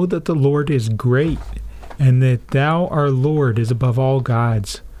I know that the Lord is great, and that thou, our Lord, is above all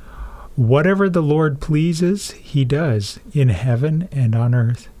gods. Whatever the Lord pleases, he does, in heaven and on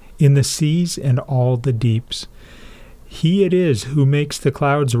earth, in the seas and all the deeps. He it is who makes the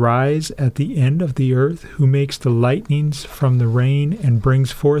clouds rise at the end of the earth, who makes the lightnings from the rain and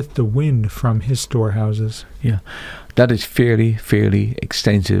brings forth the wind from his storehouses." Yeah, that is fairly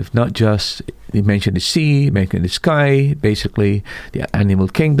extensive. Not just, you mentioned the sea, you mentioned the sky, basically the animal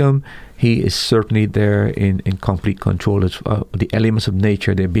kingdom. He is certainly there in complete control of the elements of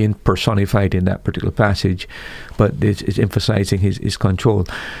nature. They're being personified in that particular passage, but it's emphasizing his control.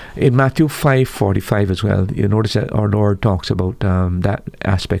 In Matthew 5:45 as well, you notice that our Lord talks about that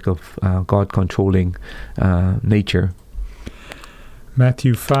aspect of God controlling nature.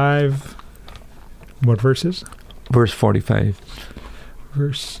 Matthew 5, what verses? Verse 45.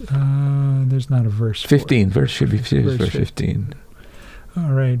 There's not a verse. 15. Verse should be verse 15.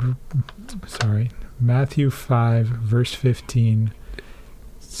 All right. Sorry. Matthew 5, verse 15.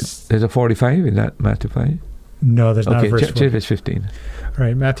 There's a 45 in that Matthew 5? No, there's not a verse. Okay, verse 15. All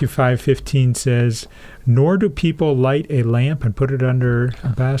right. Matthew 5:15 says, Nor do people light a lamp and put it under a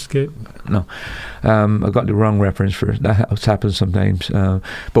basket. No. I got the wrong reference for it. That happens sometimes.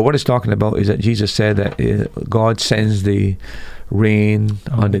 But what it's talking about is that Jesus said that God sends the rain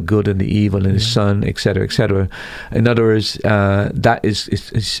on the good and the evil and the sun, etc., etc. In other words, that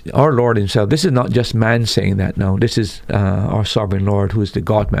is our Lord himself. This is not just man saying that now. This is our sovereign Lord, who is the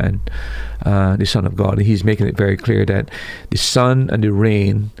God-man, the Son of God. And he's making it very clear that the sun and the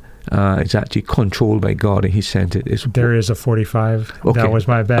rain is actually controlled by God, and he sent it. There is a 45. Okay. That was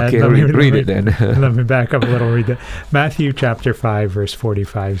my bad. Okay, read it then. Let me back up a little. Read that. Matthew chapter 5, verse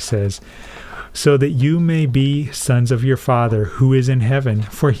 45 says, "So that you may be sons of your Father who is in heaven,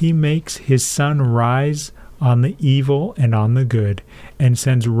 for he makes his sun rise on the evil and on the good, and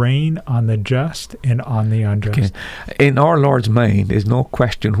sends rain on the just and on the unjust." Okay. In our Lord's mind, there's no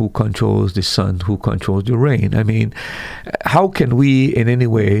question who controls the sun, who controls the rain. I mean, how can we in any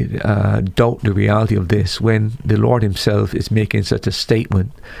way doubt the reality of this when the Lord himself is making such a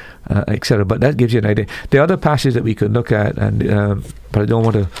statement, etc.? But that gives you an idea. The other passage that we could look at, and but I don't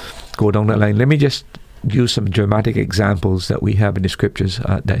want to go down that line. Let me just use some dramatic examples that we have in the scriptures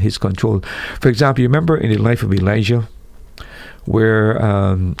that he's controlled. For example, you remember in the life of Elijah, where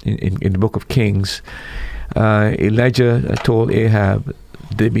in the book of Kings, Elijah told Ahab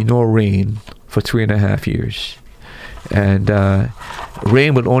there'd be no rain for 3.5 years, and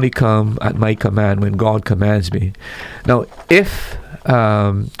rain will only come at my command, when God commands me. Now, if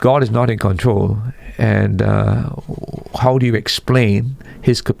God is not in control, and how do you explain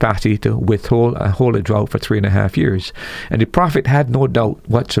his capacity to hold a drought for 3.5 years? And the prophet had no doubt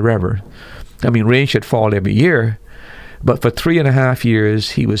whatsoever. I mean, rain should fall every year, but for 3.5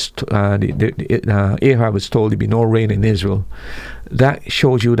 years, he was Ahab was told there'd be no rain in Israel. That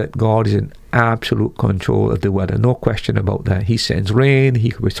shows you that God is in absolute control of the weather. No question about that. He sends rain.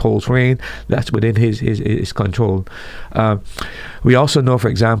 He withholds rain. That's within his control. We also know, for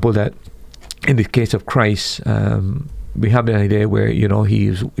example, that in the case of Christ, we have an idea where, he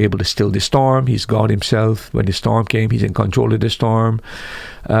is able to still the storm. He's God himself. When the storm came, he's in control of the storm.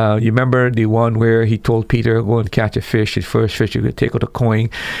 You remember the one where he told Peter, go and catch a fish, his first fish, you could take out a coin.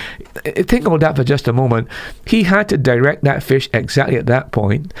 Think about that for just a moment. He had to direct that fish exactly at that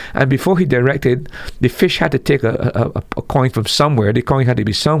point, and before he directed, the fish had to take a coin from somewhere. The coin had to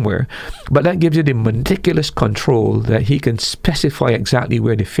be somewhere. But that gives you the meticulous control that he can specify exactly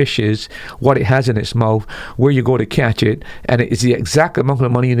where the fish is, what it has in its mouth, where you go to catch it, and it is the exact amount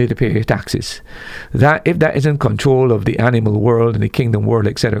of money you need to pay your taxes. That, if that isn't control of the animal world and the kingdom world,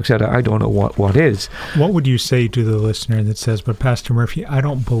 etc., I don't know what is. What would you say to the listener that says, but Pastor Murphy, I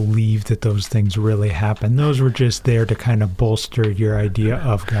don't believe that those things really happen. Those were just there to kind of bolster your idea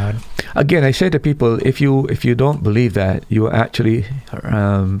of God. Again, I say to people, if you don't believe that, you are actually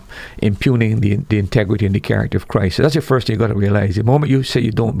impugning the integrity and the character of Christ. So that's the first thing you've got to realize. The moment you say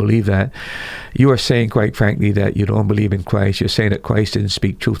you don't believe that, you are saying, quite frankly, that you don't believe in Christ. You're saying that Christ didn't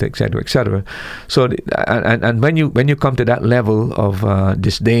speak truth, etc., etc. So, and when you come to that level of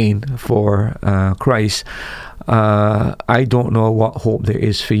disdain for Christ, I don't know what hope there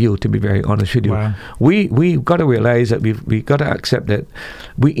is for you, to be very honest with you. Wow. We've got to realize that we've got to accept that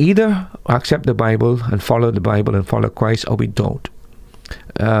we either accept the Bible and follow the Bible and follow Christ, or we don't.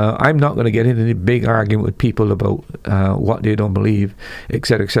 I'm not going to get into any big argument with people about what they don't believe,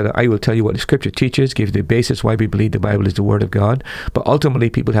 etc., etc. I will tell you what the Scripture teaches, give the basis why we believe the Bible is the Word of God. But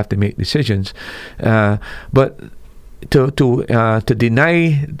ultimately, people have to make decisions. But to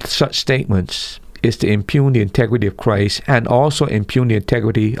deny such statements is to impugn the integrity of Christ, and also impugn the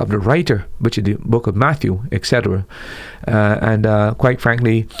integrity of the writer, which is the book of Matthew, etc. And quite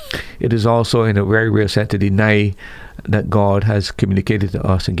frankly, it is also, in a very real sense, to deny that God has communicated to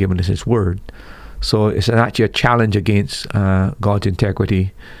us and given us His Word. So it's actually a challenge against God's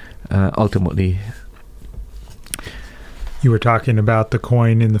integrity, ultimately. You were talking about the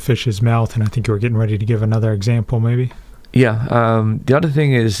coin in the fish's mouth, and I think you were getting ready to give another example, maybe? Yeah. The other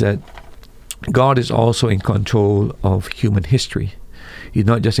thing is that God is also in control of human history. He's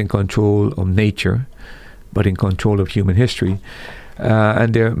not just in control of nature, but in control of human history.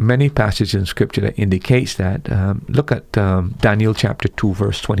 And there are many passages in Scripture that indicates that. Look at Daniel chapter 2,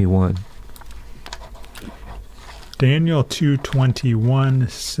 verse 21. Daniel 2:21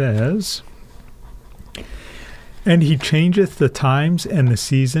 says, "And he changeth the times and the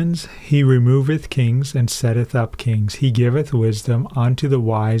seasons. He removeth kings and setteth up kings. He giveth wisdom unto the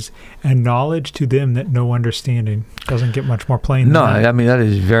wise and knowledge to them that know understanding." Doesn't get much more plain than that. No, I mean, that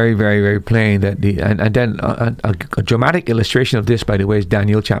is very, very, very plain. That and then a dramatic illustration of this, by the way, is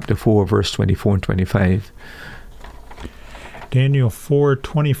Daniel chapter 4, verse 24 and 25. Daniel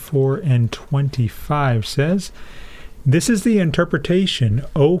 4:24 and 25 says, "This is the interpretation,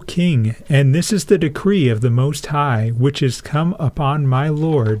 O king, and this is the decree of the Most High, which is come upon my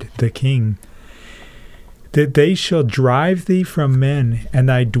lord the king, that they shall drive thee from men, and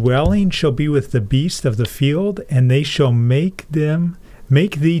thy dwelling shall be with the beasts of the field, and they shall make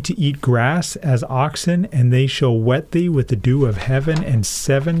thee to eat grass as oxen, and they shall wet thee with the dew of heaven, and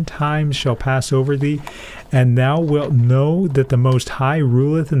 7 times shall pass over thee. And thou wilt know that the Most High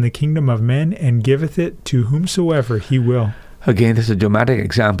ruleth in the kingdom of men, and giveth it to whomsoever he will." Again, this is a dramatic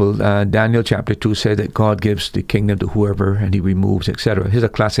example. Daniel chapter 2 said that God gives the kingdom to whoever and he removes, etc. Here's a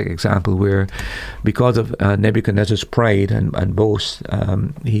classic example where, because of Nebuchadnezzar's pride and boast,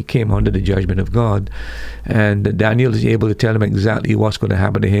 he came under the judgment of God. And Daniel is able to tell him exactly what's going to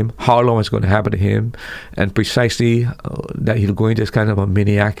happen to him, how long it's going to happen to him, and precisely that he'll go into this kind of a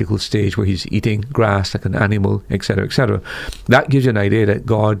maniacal stage where he's eating grass like an animal, etc., etc. That gives you an idea that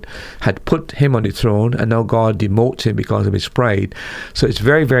God had put him on the throne, and now God demotes him because of his pride. So it's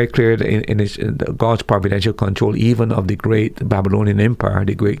very, very clear that in God's providential control, even of the great Babylonian Empire,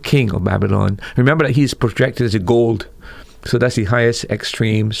 the great king of Babylon. Remember that he's projected as a gold. So that's the highest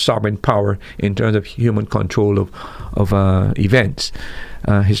extreme sovereign power in terms of human control of events,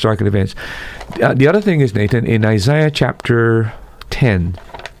 historical events. The other thing is, Nathan, in Isaiah chapter 10,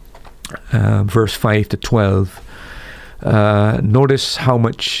 verse 5 to 12, notice how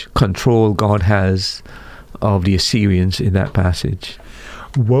much control God has of the Assyrians in that passage.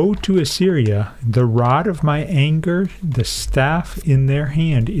 "Woe to Assyria, the rod of my anger, the staff in their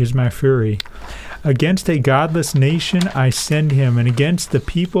hand is my fury. Against a godless nation I send him, and against the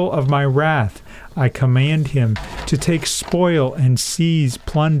people of my wrath I command him, to take spoil and seize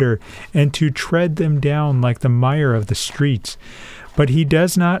plunder, and to tread them down like the mire of the streets. But he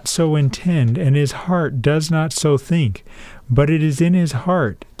does not so intend, and his heart does not so think. But it is in his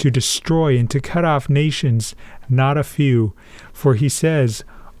heart to destroy and to cut off nations, not a few. For he says,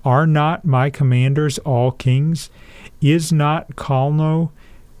 Are not my commanders all kings? Is not Calno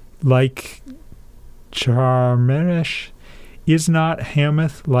like Charmesh? Is not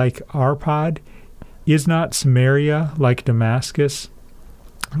Hamath like Arpad? Is not Samaria like Damascus?"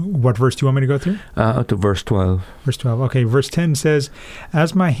 What verse do you want me to go through? To verse 12. Verse 12. Okay, verse 10 says,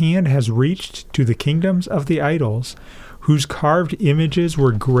 "As my hand has reached to the kingdoms of the idols, whose carved images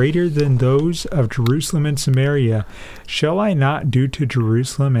were greater than those of Jerusalem and Samaria, shall I not do to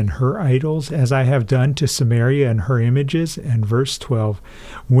Jerusalem and her idols as I have done to Samaria and her images?" And verse 12,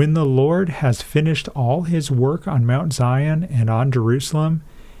 "When the Lord has finished all his work on Mount Zion and on Jerusalem,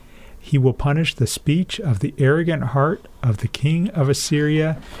 he will punish the speech of the arrogant heart of the king of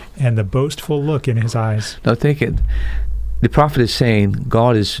Assyria and the boastful look in his eyes." Now think it. The prophet is saying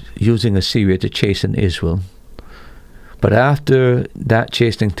God is using Assyria to chasten Israel. But after that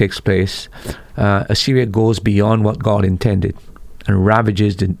chastening takes place, Assyria goes beyond what God intended and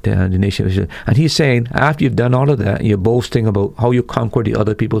ravages the nation of Israel. And he's saying, after you've done all of that, you're boasting about how you conquered the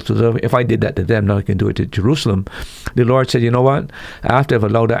other people. So if I did that to them, now I can do it to Jerusalem. The Lord said, you know what? After I've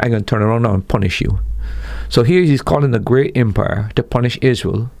allowed that, I'm going to turn around now and punish you. So here he's calling the great empire to punish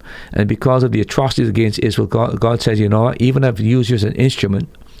Israel. And because of the atrocities against Israel, God says, you know what? Even if I've used you as an instrument,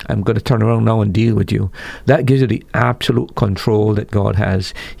 I'm going to turn around now and deal with you. That gives you the absolute control that God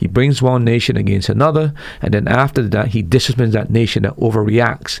has. He brings one nation against another, and then after that, he disciplines that nation that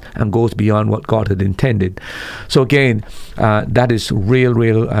overreacts and goes beyond what God had intended. So again, that is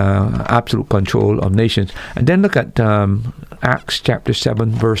real absolute control of nations. And then look at Acts chapter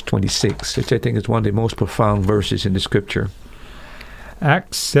 7, verse 26, which I think is one of the most profound verses in the scripture.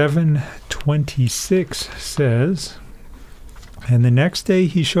 Acts 7:26 says, "And the next day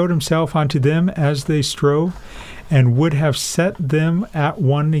he showed himself unto them as they strove, and would have set them at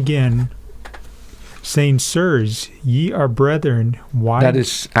one again, saying, Sirs, ye are brethren, why..." That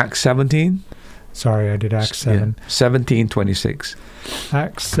is Acts 17? Sorry, I did Acts 7. Yeah, 17:26.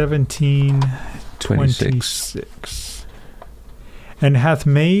 Acts 17:26. "And hath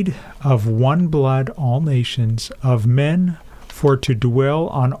made of one blood all nations of men for to dwell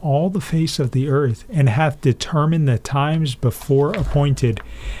on all the face of the earth, and hath determined the times before appointed,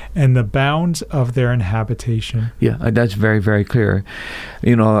 and the bounds of their inhabitation." Yeah, that's very, very clear.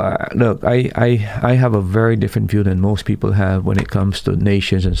 You know, look, I have a very different view than most people have when it comes to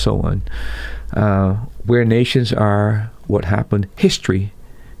nations and so on. Where nations are, what happened, history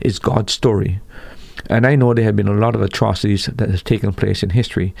is God's story. And I know there have been a lot of atrocities that have taken place in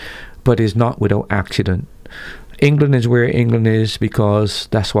history, but it's not without accident. England is where England is because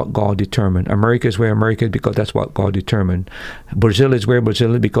that's what God determined. America is where America is because that's what God determined. Brazil is where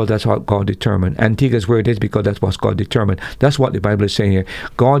Brazil is because that's what God determined. Antigua is where it is because that's what God determined. That's what the Bible is saying here.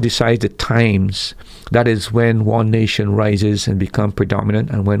 God decides the times. That is when one nation rises and becomes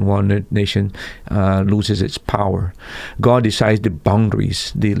predominant and when one nation loses its power. God decides the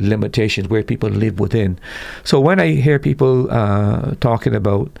boundaries, the limitations where people live within. So when I hear people talking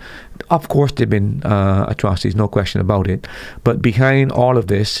about, of course there have been atrocities, no question about it, but behind all of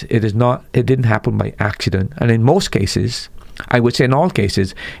this, it didn't happen by accident. And in most cases, I would say in all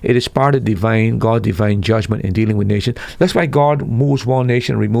cases, it is part of God's divine judgment in dealing with nations. That's why God moves one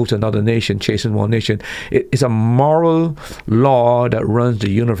nation, removes another nation, chastens one nation. It is a moral law that runs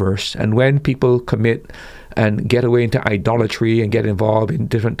the universe. And when people commit and get away into idolatry and get involved in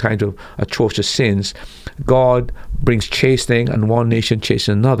different kinds of atrocious sins, God brings chastening and one nation chases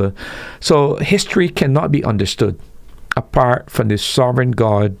another. So history cannot be understood apart from the sovereign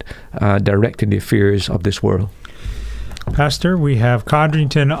God directing the affairs of this world. Pastor, we have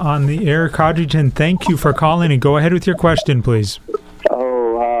Codrington on the air. Codrington, thank you for calling, and go ahead with your question, please.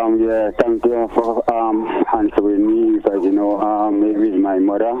 Thank you for answering me, because, maybe it's my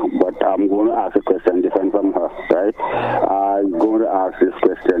mother, but I'm going to ask a question different from her, right? I'm going to ask this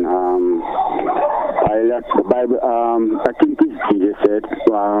question. The Bible, I think it's Jesus said,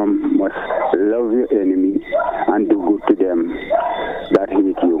 must love your enemy and do good to them that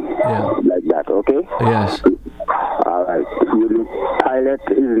hate you. Yeah. Like that, okay? Yes. All right.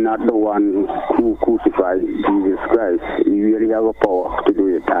 Pilate is not the one who crucified Jesus Christ. He really have a power to do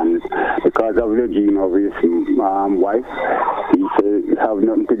it, and because of the gene of his wife, he said have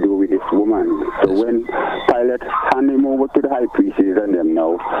nothing to do with this woman. So when Pilate handed him over to the high priests and them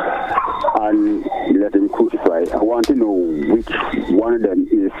now, and let him crucify, I want to know which one of them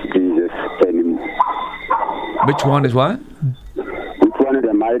is Jesus' enemy. Which one is what? One of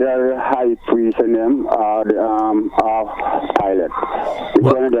them, either the high priest and them or the Pilate.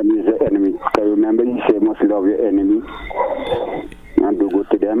 Which one of them is the enemy? So remember, you say must love your enemy and do good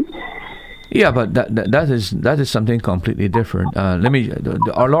to them. Yeah, but that is something completely different.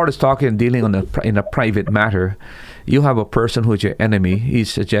 Our Lord is talking, dealing in a private matter. You have a person who is your enemy.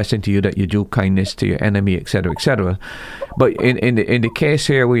 He's suggesting to you that you do kindness to your enemy, etc., etc. But in the case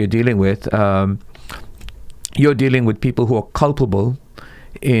here where you're dealing with people who are culpable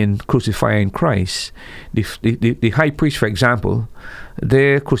in crucifying Christ. The high priest, for example,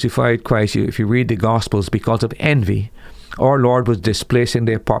 they crucified Christ, if you read the Gospels, because of envy. Our Lord was displacing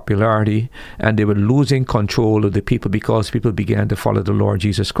their popularity, and they were losing control of the people because people began to follow the Lord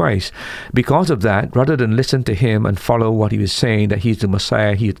Jesus Christ. Because of that, rather than listen to him and follow what he was saying, that he's the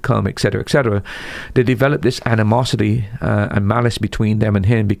Messiah, he had come, etc., etc., they developed this animosity and malice between them and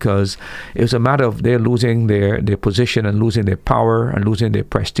him, because it was a matter of they're losing their position and losing their power and losing their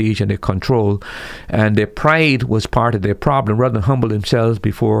prestige and their control. And their pride was part of their problem. Rather than humble themselves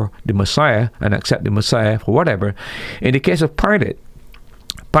before the Messiah and accept the Messiah for whatever. In the case of Pilate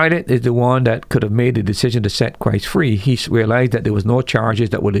is the one that could have made the decision to set Christ free. He realized that there was no charges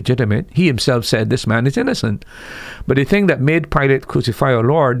that were legitimate. He himself said, this man is innocent. But the thing that made Pilate crucify our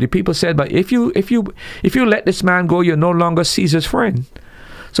Lord, the people said, but if you let this man go, you're no longer Caesar's friend.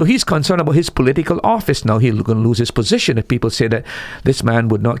 So he's concerned about his political office now. He's going to lose his position if people say that this man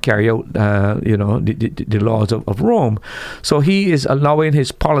would not carry out, the laws of Rome. So he is allowing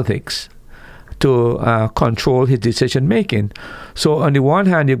his politics to control his decision making. So on the one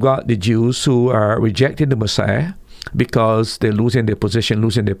hand, you've got the Jews who are rejecting the Messiah because they're losing their position,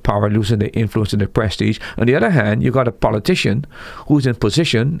 losing their power, losing their influence and their prestige. On the other hand, you've got a politician who's in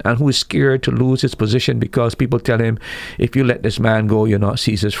position and who is scared to lose his position because people tell him, if you let this man go, you're not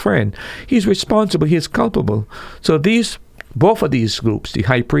Caesar's friend. He's responsible, he's culpable. So both of these groups, the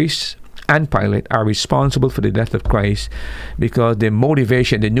high priests and Pilate, are responsible for the death of Christ because their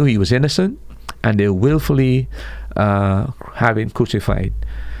motivation, they knew he was innocent, and they willfully have him crucified.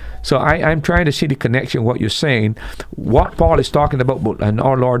 So I'm trying to see the connection, what you're saying. What Paul is talking about, and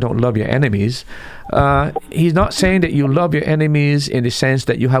our Lord don't love your enemies, he's not saying that you love your enemies in the sense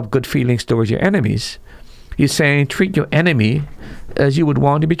that you have good feelings towards your enemies. He's saying treat your enemy as you would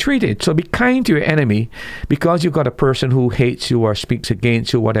want to be treated. So be kind to your enemy because you've got a person who hates you or speaks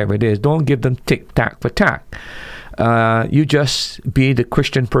against you, whatever it is. Don't give them tic-tac for tac. You just be the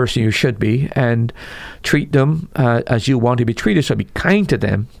Christian person you should be and treat them as you want to be treated. So be kind to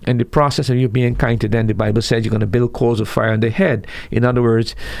them. In the process of you being kind to them, the Bible says you're going to build coals of fire on their head. In other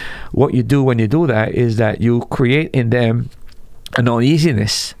words, what you do when you do that is that you create in them an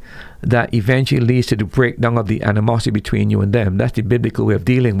uneasiness that eventually leads to the breakdown of the animosity between you and them. That's the biblical way of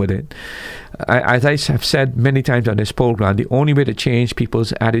dealing with it. As I have said many times on this program, the only way to change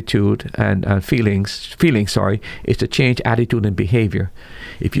people's attitude and feelings, is to change attitude and behavior.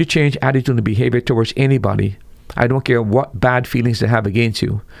 If you change attitude and behavior towards anybody, I don't care what bad feelings they have against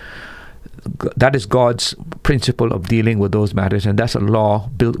you, that is God's principle of dealing with those matters, and that's a law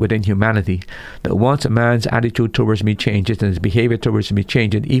built within humanity, that once a man's attitude towards me changes and his behavior towards me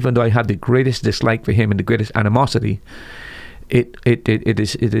changes, even though I have the greatest dislike for him and the greatest animosity, it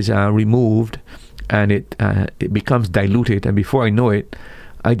is removed, and it becomes diluted, and before I know it,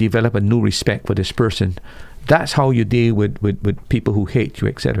 I develop a new respect for this person. That's how you deal with people who hate you,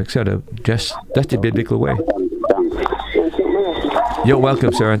 etc., etc. That's the biblical way. You're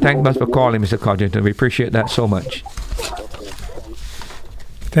welcome, sir, and thank much for calling, Mr. Codrington. We appreciate that so much.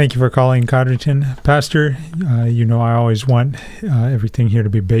 Thank you for calling, Codrington. Pastor, I always want everything here to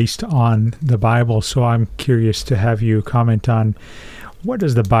be based on the Bible, so I'm curious to have you comment on, what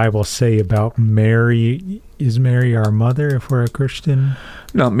does the Bible say about Mary? Is Mary our mother if we're a Christian?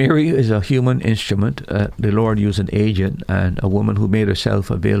 No, Mary is a human instrument. The Lord used an agent and a woman who made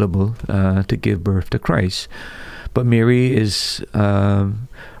herself available to give birth to Christ. But Mary is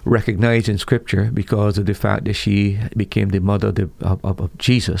recognized in Scripture because of the fact that she became the mother of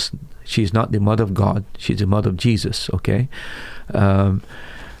Jesus. She's not the mother of God. She's the mother of Jesus, okay? And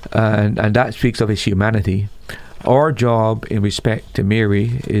that speaks of his humanity. Our job in respect to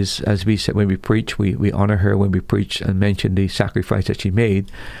Mary is, as we said when we preach, we honor her when we preach and mention the sacrifice that she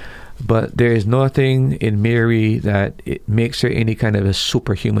made. But there is nothing in Mary that it makes her any kind of a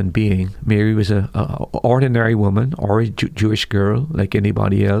superhuman being. Mary was an ordinary woman, or a Jewish girl like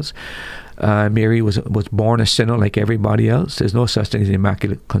anybody else. Mary was born a sinner like everybody else. There's no such thing as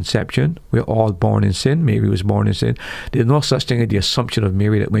immaculate conception. We're all born in sin. Mary was born in sin. There's no such thing as the assumption of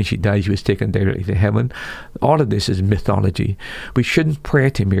Mary that when she died, she was taken directly to heaven. All of this is mythology. We shouldn't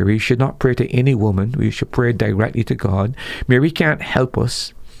pray to Mary. We should not pray to any woman. We should pray directly to God. Mary can't help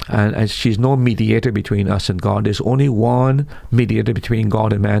us. And she's no mediator between us and God. There's only one mediator between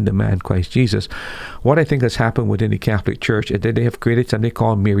God and man, the man Christ Jesus. What I think has happened within the Catholic Church is that they have created something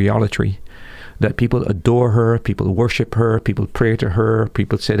called Mariolatry, that people adore her, people worship her, people pray to her,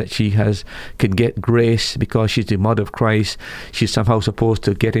 people say that she can get grace because she's the mother of Christ. She's somehow supposed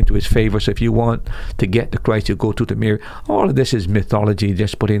to get into his favor. So if you want to get to Christ, you go to the Mary. All of this is mythology,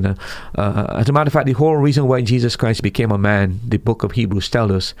 just putting as a matter of fact, the whole reason why Jesus Christ became a man, the book of Hebrews tells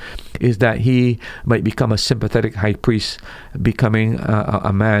us, is that he might become a sympathetic high priest, becoming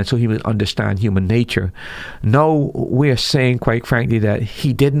a man, so he would understand human nature. Now we are saying, quite frankly, that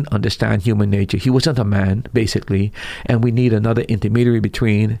he didn't understand human nature. He wasn't a man, basically, and we need another intermediary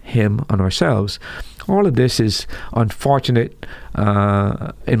between him and ourselves. All of this is unfortunate,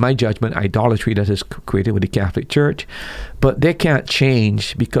 in my judgment, idolatry that is created with the Catholic Church. But they can't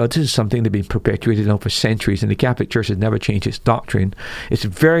change because this is something that's been perpetuated now for centuries, and the Catholic Church has never changed its doctrine. It's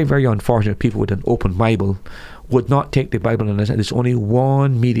very, very unfortunate people with an open Bible would not take the Bible and understand there's only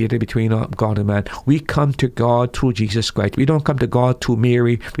one mediator between God and man. We come to God through Jesus Christ. We don't come to God through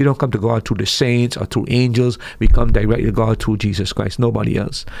Mary. We don't come to God through the saints or through angels. We come directly to God through Jesus Christ, nobody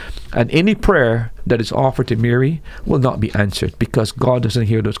else. And any prayer that is offered to Mary will not be answered because God doesn't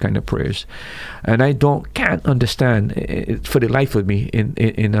hear those kind of prayers. And I can't understand for the life of me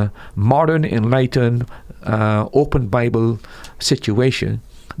in a modern, enlightened, open Bible situation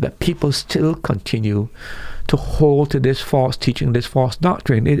that people still continue to hold to this false teaching, this false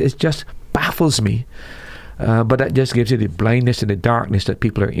doctrine. It just baffles me. But that just gives you the blindness and the darkness that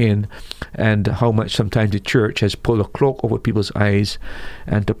people are in, and how much sometimes the church has pulled a cloak over people's eyes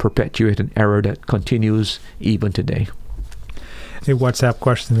and to perpetuate an error that continues even today. A WhatsApp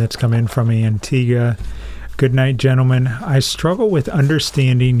question that's come in from Antigua. Good night, gentlemen. I struggle with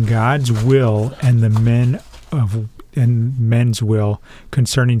understanding God's will and men's will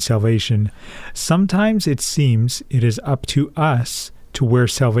concerning salvation. Sometimes it seems it is up to us to where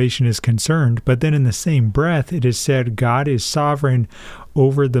salvation is concerned, but then in the same breath it is said God is sovereign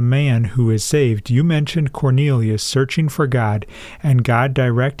over the man who is saved. You mentioned Cornelius searching for God and God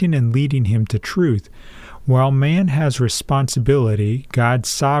directing and leading him to truth. While man has responsibility, God's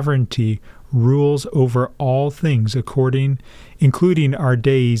sovereignty rules over all things, including our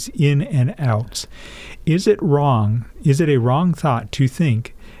days in and outs. Is it a wrong thought to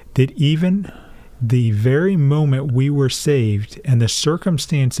think that even the very moment we were saved and the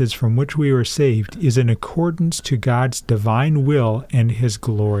circumstances from which we were saved is in accordance to God's divine will and his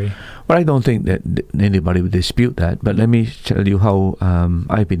glory? Well, I don't think that anybody would dispute that, but let me tell you how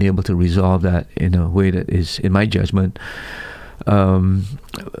I've been able to resolve that in a way that is, in my judgment,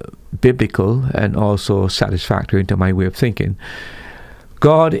 biblical and also satisfactory to my way of thinking.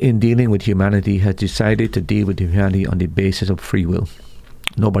 God, in dealing with humanity, has decided to deal with humanity on the basis of free will.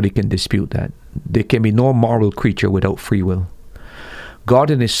 Nobody can dispute that. There can be no moral creature without free will. God,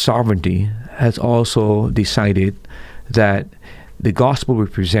 in His sovereignty, has also decided that the gospel will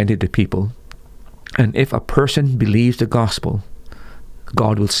be presented to people, and if a person believes the gospel,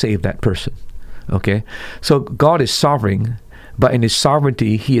 God will save that person. Okay, so God is sovereign, but in His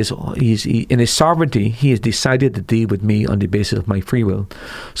sovereignty, He has decided to deal with me on the basis of my free will.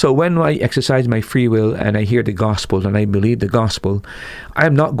 So when I exercise my free will and I hear the gospel and I believe the gospel, I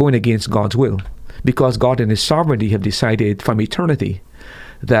am not going against God's will, because God in His sovereignty have decided from eternity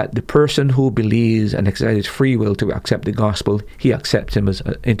that the person who believes and exercises free will to accept the gospel, He accepts him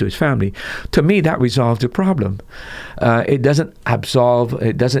into His family. To me, that resolves the problem. It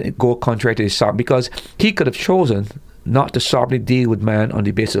doesn't go contrary to His sovereignty, because He could have chosen not to sovereignly deal with man on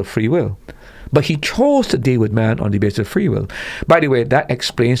the basis of free will. But He chose to deal with man on the basis of free will. By the way, that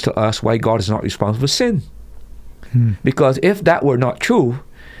explains to us why God is not responsible for sin. Because if that were not true,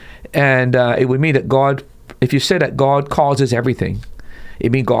 and it would mean that God, if you say that God causes everything,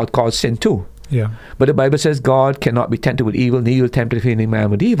 it means God caused sin too. Yeah. But the Bible says God cannot be tempted with evil, neither tempted any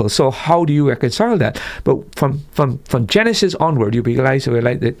man with evil. So how do you reconcile that? But from Genesis onward, you realize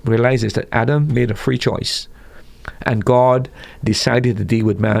that Adam made a free choice, and God decided to deal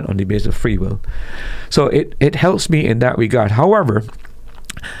with man on the basis of free will. So it helps me in that regard. However,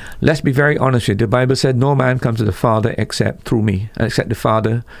 let's be very honest with you. The Bible said no man comes to the Father except through me, except the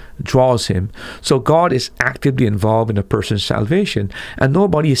Father draws him. So God is actively involved in a person's salvation, and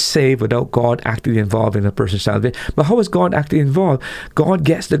nobody is saved without God actively involved in a person's salvation. But how is God actively involved? God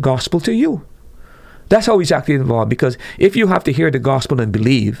gets the gospel to you. That's how He's actively involved, because if you have to hear the gospel and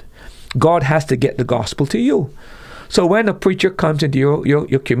believe, God has to get the gospel to you. So when a preacher comes into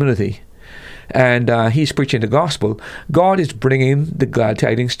your community and he's preaching the gospel, God is bringing the glad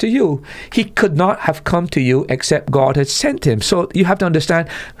tidings to you. He could not have come to you except God had sent him. So you have to understand,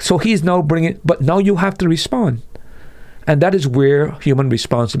 so He's now bringing, but now you have to respond. And that is where human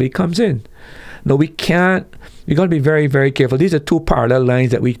responsibility comes in. No, we got to be very, very careful. These are two parallel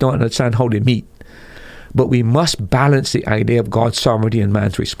lines that we don't understand how they meet. But we must balance the idea of God's sovereignty and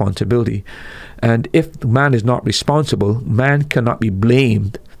man's responsibility. And if man is not responsible, man cannot be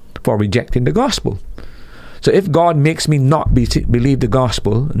blamed for rejecting the gospel. So if God makes me not believe the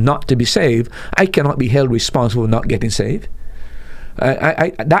gospel, not to be saved, I cannot be held responsible for not getting saved.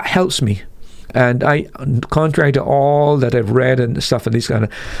 That helps me. And contrary to all that I've read and stuff and this kind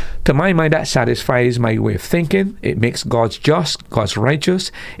of, to my mind, that satisfies my way of thinking. It makes God just, God's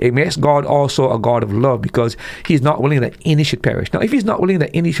righteous. It makes God also a God of love, because He's not willing that any should perish. Now, if He's not willing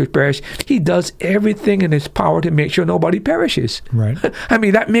that any should perish, He does everything in His power to make sure nobody perishes. Right. I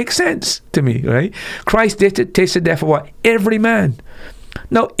mean, that makes sense to me, right? Christ tasted death for what? Every man.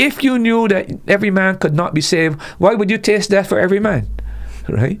 Now, if you knew that every man could not be saved, why would you taste death for every man?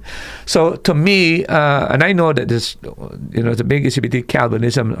 Right? So to me, and I know that this, the big issue between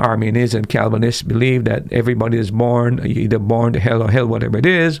Calvinism and Arminianism. Calvinists believe that everybody is born, either born to hell or hell, whatever it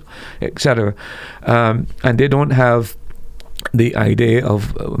is, etc. And they don't have the idea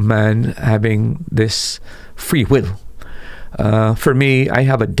of man having this free will. For me, I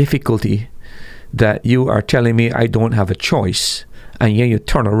have a difficulty that you are telling me I don't have a choice, and yet you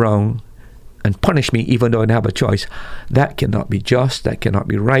turn around and punish me even though I don't have a choice. That cannot be just, that cannot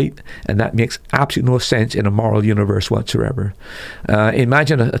be right, and that makes absolutely no sense in a moral universe whatsoever.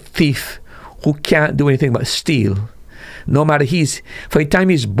 Imagine a thief who can't do anything but steal. No matter for the time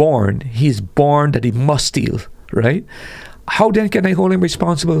he's born that he must steal, right? How then can I hold him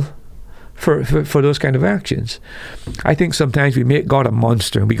responsible for those kind of actions? I think sometimes we make God a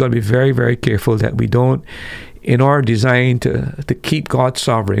monster. We got to be very, very careful that we don't, in our design to keep God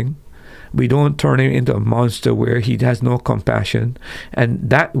sovereign, we don't turn him into a monster where he has no compassion, and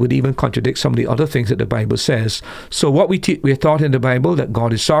that would even contradict some of the other things that the Bible says. So what we're taught in the Bible, that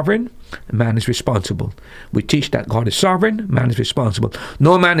God is sovereign, man is responsible. We teach that God is sovereign, man is responsible.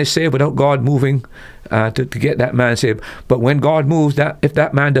 No man is saved without God moving to get that man saved. But when God moves, if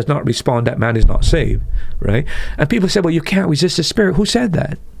that man does not respond, that man is not saved, right? And people say, well, you can't resist the Spirit. Who said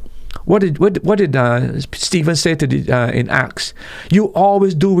that? What did Stephen say in Acts? You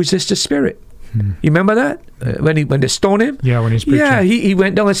always do resist the Spirit. You remember that when they stoned him? Yeah, when he's preaching. Yeah, he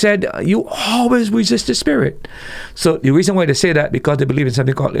went down and said, you always resist the Spirit. So the reason why they say that, because they believe in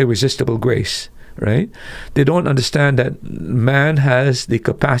something called irresistible grace, right? They don't understand that man has the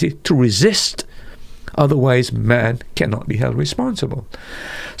capacity to resist Otherwise, man cannot be held responsible.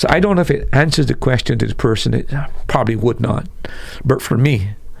 So I don't know if it answers the question to the person. It probably would not. But for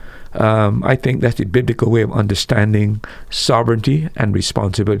me, I think that's the biblical way of understanding sovereignty and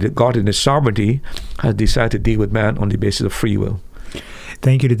responsibility. God in His sovereignty has decided to deal with man on the basis of free will.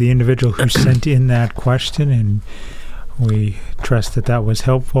 Thank you to the individual who sent in that question, and we trust that that was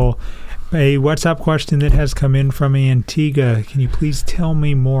helpful. A WhatsApp question that has come in from Antigua. Can you please tell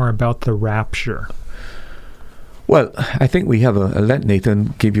me more about the rapture? Well, I think we have let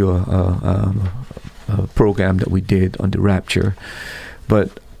Nathan give you a program that we did on the rapture.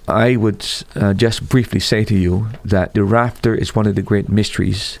 But I would just briefly say to you that the rapture is one of the great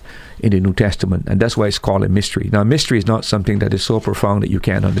mysteries in the New Testament, and that's why it's called a mystery. Now, mystery is not something that is so profound that you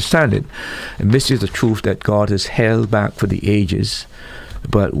can't understand it. A mystery is the truth that God has held back for the ages,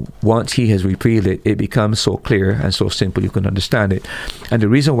 but once He has revealed it, it becomes so clear and so simple you can understand it. And the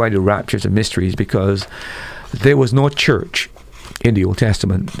reason why the rapture is a mystery is because there was no church in the Old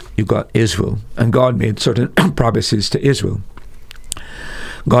Testament. You got Israel, and God made certain promises to Israel.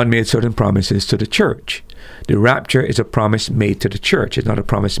 God made certain promises to the church. The rapture is a promise made to the church. It's not a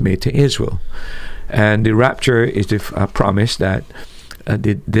promise made to Israel. And the rapture is a promise that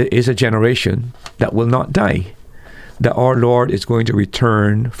there is a generation that will not die, that our Lord is going to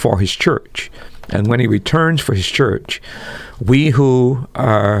return for His church. And when He returns for His church, we who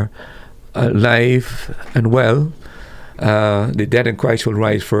are alive and well, the dead in Christ will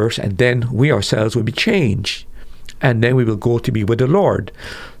rise first, and then we ourselves will be changed. And then we will go to be with the Lord.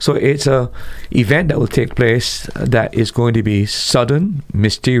 So it's an event that will take place that is going to be sudden,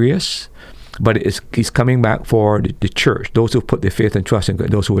 mysterious, but He's coming back for the church, those who put their faith and trust in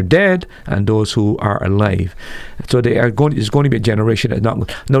God, those who are dead and those who are alive. So there's going to be a generation that's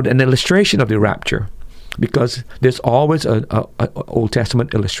not. Now, an illustration of the rapture, because there's always an Old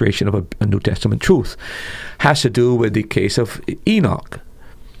Testament illustration of a New Testament truth, has to do with the case of Enoch.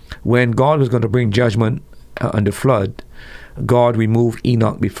 When God was going to bring judgment on the flood, God removed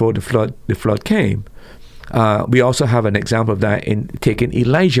Enoch before the flood came. We also have an example of that in taking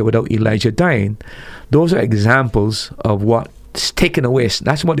Elijah without Elijah dying. Those are examples of what's taken away.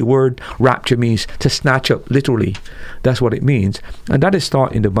 That's what the word rapture means, to snatch up, literally. That's what it means. And that is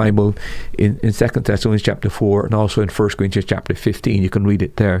taught in the Bible in 2 Thessalonians chapter 4 and also in 1 Corinthians chapter 15. You can read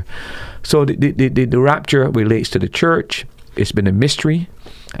it there. So the rapture relates to the church. It's been a mystery,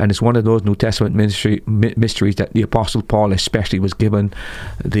 and it's one of those New Testament mysteries that the Apostle Paul especially was given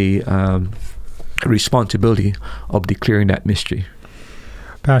the responsibility of declaring that mystery.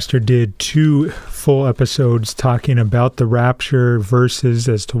 Pastor did 2 full episodes talking about the rapture, verses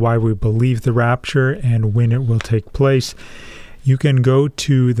as to why we believe the rapture and when it will take place. You can go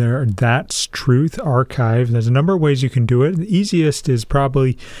to their That's Truth archive. There's a number of ways you can do it. The easiest is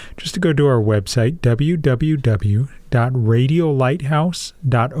probably just to go to our website,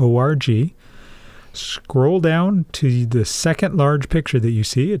 www.radiolighthouse.org. Scroll down to the second large picture that you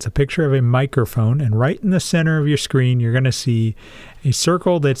see. It's a picture of a microphone, and right in the center of your screen, you're going to see a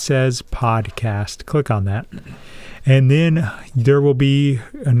circle that says podcast. Click on that. And then there will be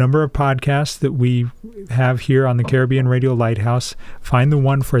a number of podcasts that we have here on the Caribbean Radio Lighthouse. Find the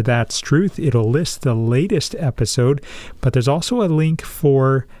one for That's Truth. It'll list the latest episode, but there's also a link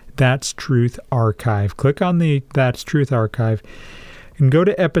for That's Truth archive. Click on the That's Truth archive and go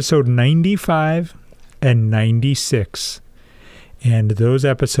to episode 95 and 96. And those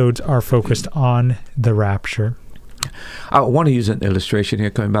episodes are focused on the rapture. I want to use an illustration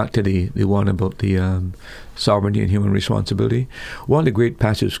here, coming back to the one about the sovereignty and human responsibility. One of the great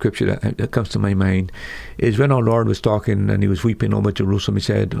passages of Scripture that comes to my mind is when our Lord was talking and He was weeping over Jerusalem. He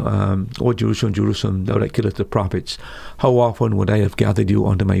said, "O Jerusalem, Jerusalem, thou that killest the prophets, how often would I have gathered you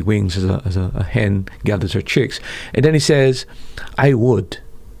under my wings as a hen gathers her chicks?" And then He says, "I would,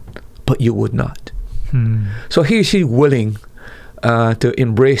 but you would not." So He's willing to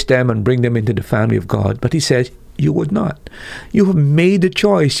embrace them and bring them into the family of God. But He says, you would not. You have made the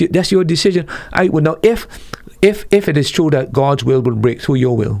choice. That's your decision. I would now, if it is true that God's will break through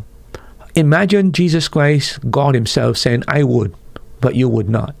your will, imagine Jesus Christ, God Himself, saying, "I would, but you would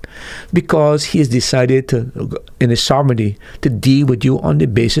not," because He has decided to, in His sovereignty, to deal with you on the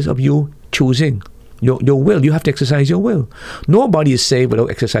basis of you choosing your will. You have to exercise your will. Nobody is saved without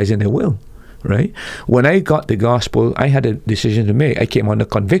exercising their will, right? When I got the gospel, I had a decision to make. I came under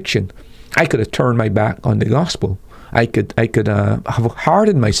conviction. I could have turned my back on the gospel. I could have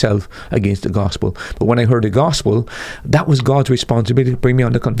hardened myself against the gospel. But when I heard the gospel, that was God's responsibility to bring me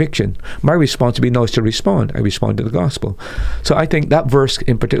under conviction. My responsibility now is to respond. I respond to the gospel. So I think that verse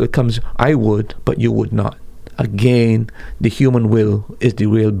in particular comes, "I would, but you would not." Again, the human will is the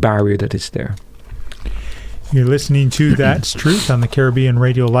real barrier that is there. You're listening to That's Truth on the Caribbean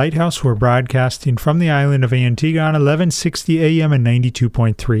Radio Lighthouse. We're broadcasting from the island of Antigua on 1160 AM and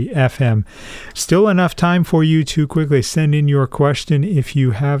 92.3 FM. Still enough time for you to quickly send in your question if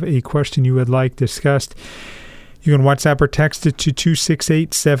you have a question you would like discussed. You can WhatsApp or text it to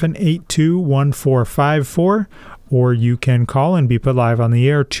 268-782-1454, or you can call and be put live on the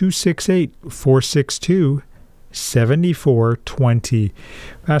air, 268-462-7420.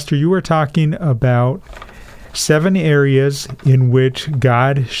 Pastor, you were talking about 7 areas in which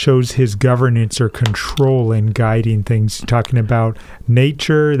God shows his governance or control in guiding things, talking about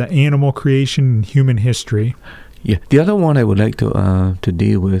nature, the animal creation, and human history. Yeah. The other one I would like to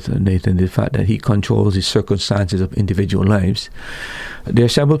deal with, Nathan, the fact that he controls the circumstances of individual lives. There are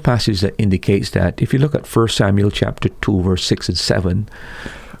several passages that indicates that. If you look at 1 Samuel chapter 2, verse 6 and 7,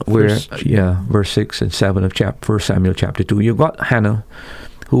 verse 6 and 7 of 1 Samuel chapter 2, you've got Hannah,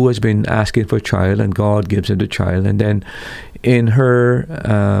 who has been asking for a child, and God gives her the child. And then in her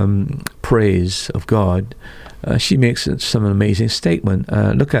praise of God, she makes some amazing statement.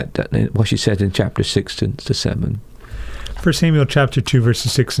 Look at what she says in chapter 6 to 7. 1 Samuel chapter 2,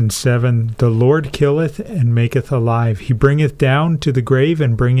 verses 6 and 7, The Lord killeth and maketh alive. He bringeth down to the grave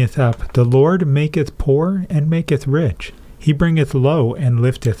and bringeth up. The Lord maketh poor and maketh rich. He bringeth low and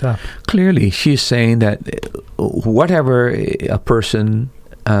lifteth up. Clearly, she's saying that whatever a person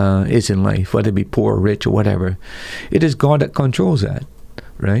is in life, whether it be poor or rich or whatever, it is God that controls that,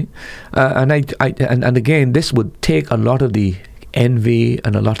 right? And again, this would take a lot of the envy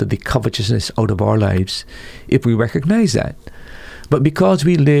and a lot of the covetousness out of our lives if we recognize that. But because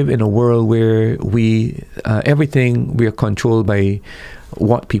we live in a world where everything we are controlled by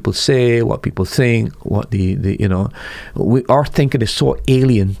what people say, what people think, what our thinking is so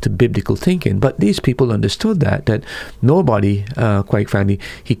alien to biblical thinking. But these people understood that nobody, quite frankly,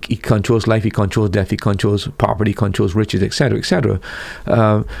 he controls life, he controls death, he controls poverty, he controls riches, etc., etc.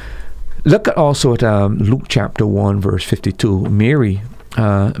 Look at also at Luke chapter 1, verse 52. Mary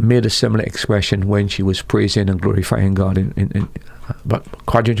made a similar expression when she was praising and glorifying God. But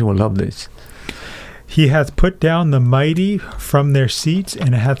Quadrant will love this. He hath put down the mighty from their seats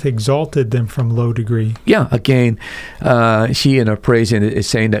and hath exalted them from low degree. Yeah, again, she in her praising is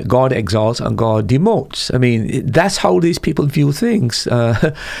saying that God exalts and God demotes. I mean, that's how these people view things.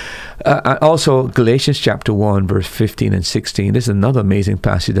 Also, Galatians chapter 1, verse 15 and 16. This is another amazing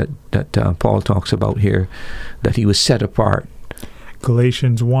passage that Paul talks about here, that he was set apart.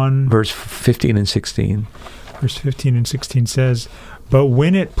 Galatians 1, verse 15 and 16. Verse 15 and 16 says, But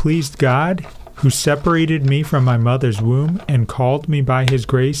when it pleased God, who separated me from my mother's womb and called me by his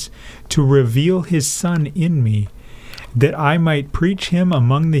grace to reveal his Son in me, that I might preach him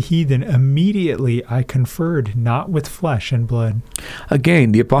among the heathen, immediately I conferred not with flesh and blood.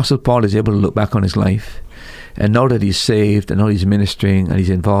 Again, the Apostle Paul is able to look back on his life, and now that he's saved, and now he's ministering, and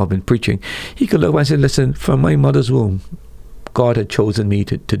he's involved in preaching, he could look and say, listen, from my mother's womb, God had chosen me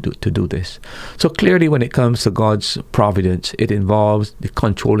to do this. So clearly, when it comes to God's providence, it involves the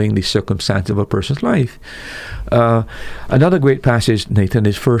controlling the circumstance of a person's life. Another great passage, Nathan,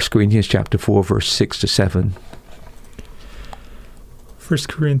 is 1 Corinthians chapter 4, verse 6 to 7. 1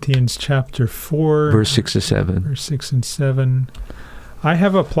 Corinthians chapter 4, verse 6 to 7. Verse 6 and 7. I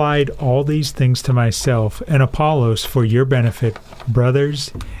have applied all these things to myself and Apollos for your benefit,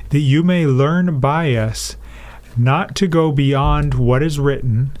 brothers, that you may learn by us not to go beyond what is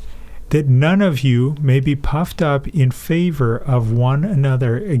written, that none of you may be puffed up in favor of one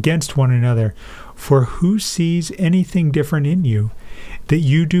another, against one another. For who sees anything different in you, that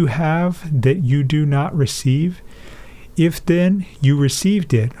you do have, that you do not receive? If then you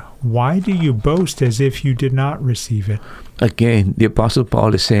received it, why do you boast as if you did not receive it? Again, the Apostle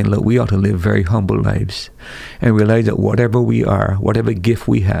Paul is saying, look, we ought to live very humble lives and realize that whatever we are, whatever gift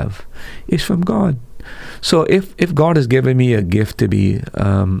we have, is from God. So if God has given me a gift to be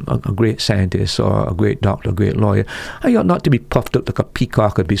a great scientist or a great doctor, a great lawyer, I ought not to be puffed up like a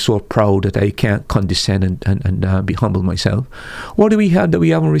peacock and be so proud that I can't condescend and be humble myself. What do we have that we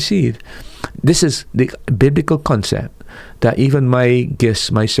haven't received? This is the biblical concept that even my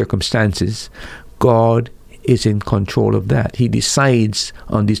gifts, my circumstances, God is in control of that. He decides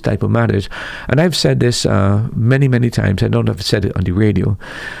on these type of matters. And I've said this many, many times. I don't have said it on the radio.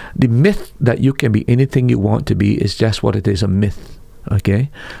 The myth that you can be anything you want to be is just what it is, a myth. Okay?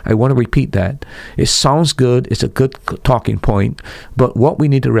 I want to repeat that. It sounds good. It's a good talking point. But what we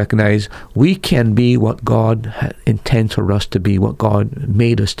need to recognize, we can be what God intends for us to be, what God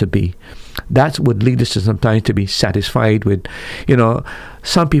made us to be. That would lead us to sometimes to be satisfied with,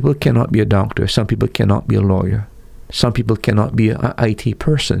 some people cannot be a doctor. Some people cannot be a lawyer. Some people cannot be an IT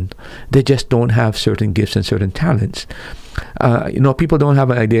person. They just don't have certain gifts and certain talents. People don't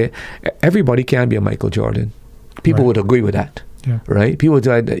have an idea. Everybody can be a Michael Jordan. People would agree with that. Yeah. Right? People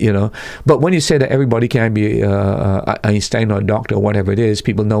would, but when you say that everybody can be Einstein or a doctor or whatever it is,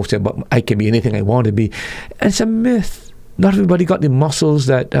 people now say, but I can be anything I want to be. It's a myth. Not everybody got the muscles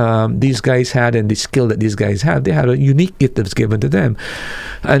that these guys had and the skill that these guys had. They had a unique gift that was given to them.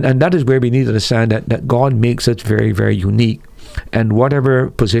 And that is where we need to understand that God makes us very, very unique. And whatever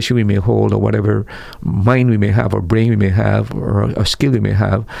position we may hold, or whatever mind we may have, or brain we may have, or skill we may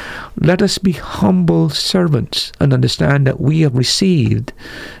have, let us be humble servants and understand that we have received,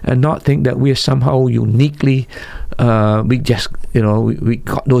 and not think that we are somehow uniquely, we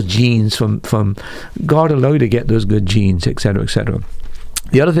got those genes from God. Allow you to get those good genes, etc., etc.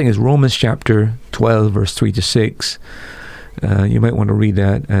 The other thing is Romans chapter 12, verse 3-6. You might want to read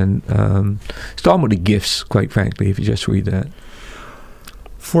that, and it's talking about the gifts, quite frankly, if you just read that.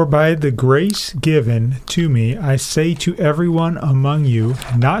 For by the grace given to me, I say to everyone among you,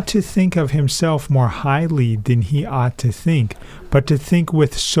 not to think of himself more highly than he ought to think, but to think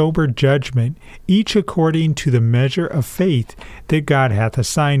with sober judgment, each according to the measure of faith that God hath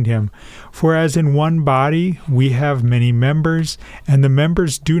assigned him. For as in one body we have many members, and the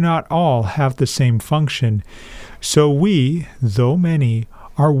members do not all have the same function. So we, though many,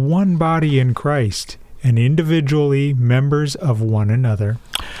 are one body in Christ, and individually members of one another.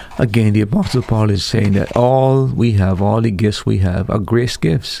 Again, the Apostle Paul is saying that all the gifts we have are grace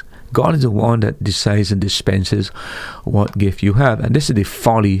gifts. God is the one that decides and dispenses what gift you have. And this is the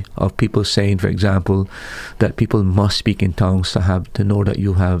folly of people saying, for example, that people must speak in tongues to know that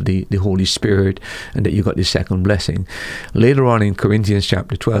you have the Holy Spirit and that you got the second blessing. Later on in Corinthians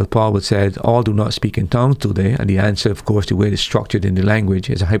chapter 12, Paul would say, all do not speak in tongues, do they? And the answer, of course, the way it's structured in the language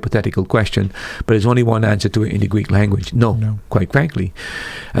is a hypothetical question, but there's only one answer to it in the Greek language. No. Quite frankly.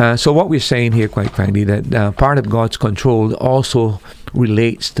 So what we're saying here, quite frankly, that part of God's control also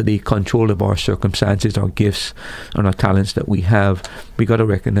relates to the control of our circumstances, our gifts, and our talents that we have. We got to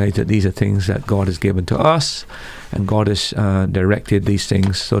recognize that these are things that God has given to us, and God has directed these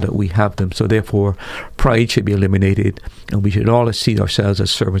things so that we have them. So therefore, pride should be eliminated, and we should all see ourselves as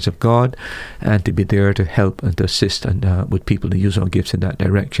servants of God, and to be there to help and to assist and with people to use our gifts in that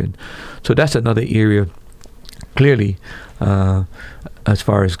direction. So that's another area, clearly, as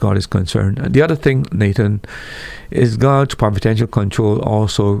far as God is concerned. And the other thing, Nathan, is God's providential control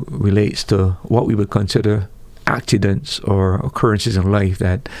also relates to what we would consider accidents or occurrences in life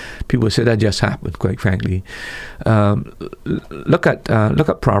that people say that just happened, quite frankly. Look at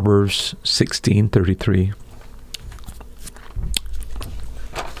Proverbs 16:33.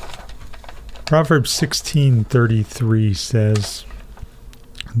 Proverbs 16:33 says,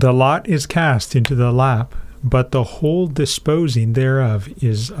 "The lot is cast into the lap, but the whole disposing thereof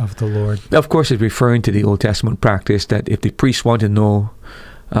is of the Lord." Of course, it's referring to the Old Testament practice that if the priest wanted to know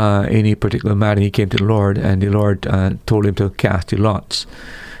any particular matter, he came to the Lord, and the Lord told him to cast the lots.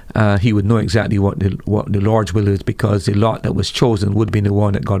 He would know exactly what the Lord's will is, because the lot that was chosen would be the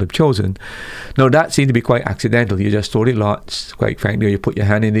one that God had chosen. Now that seemed to be quite accidental. You just throw the lots, quite frankly, or you put your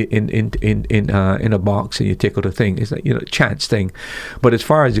hand in a box and you take out a thing. It's like chance thing. But as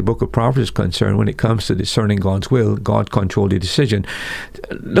far as the book of Proverbs is concerned, when it comes to discerning God's will, God controlled the decision.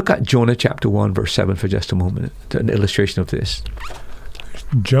 Look at Jonah chapter 1 verse 7 for just a moment, an illustration of this.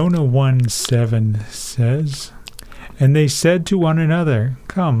 Jonah 1:7 says, "And they said to one another,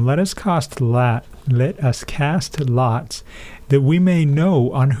 Come, let us cast lots, that we may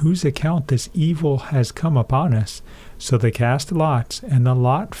know on whose account this evil has come upon us. So they cast lots, and the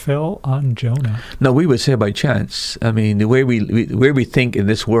lot fell on Jonah." Now we would say by chance. I mean, the way we think in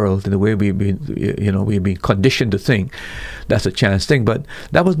this world, and the way we've been conditioned to think, that's a chance thing. But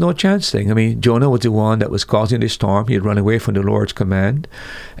that was no chance thing. I mean, Jonah was the one that was causing the storm. He had run away from the Lord's command,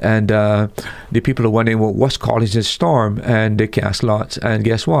 and the people are wondering, well, what's causing this storm? And they cast lots, and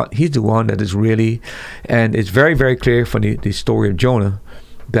guess what? He's the one that is really, and it's very, very clear from the story of Jonah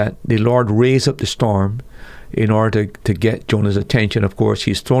that the Lord raised up the storm in order to get Jonah's attention. Of course,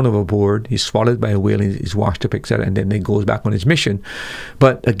 he's thrown overboard, he's swallowed by a whale, he's washed up, etc., and then he goes back on his mission.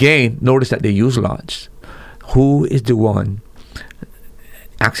 But again, notice that they use lots. Who is the one?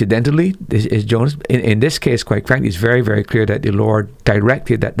 Accidentally, is Jonah. In this case, quite frankly, it's very, very clear that the Lord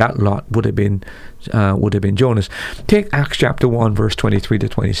directed that lot would have been Jonah's. Take Acts chapter 1, verse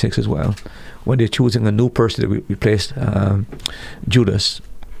 23-26 as well, when they're choosing a new person to replace Judas.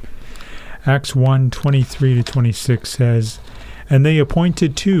 Acts 1:23-26 says, "And they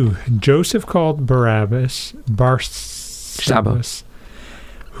appointed two, Joseph called Barsabbas,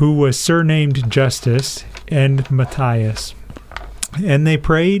 who was surnamed Justus, and Matthias. And they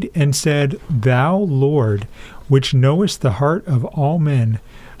prayed and said, Thou, Lord, which knowest the heart of all men,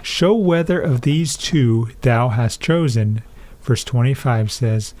 show whether of these two thou hast chosen, verse 25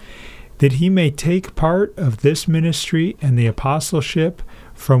 says, that he may take part of this ministry and the apostleship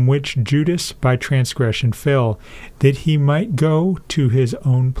from which Judas by transgression fell, that he might go to his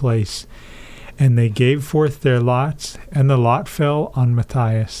own place. And they gave forth their lots, and the lot fell on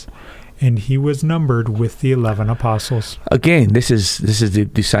Matthias, and he was numbered with the 11 apostles. Again, this is the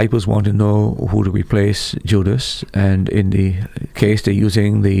disciples want to know who to replace Judas, and in the case they're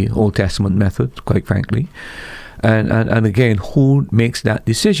using the Old Testament method, quite frankly. And again, who makes that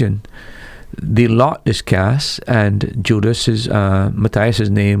decision? The lot is cast, and Matthias'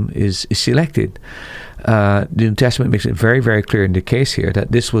 name is selected. The New Testament makes it very, very clear in the case here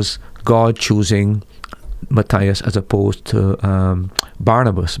that this was God choosing Matthias as opposed to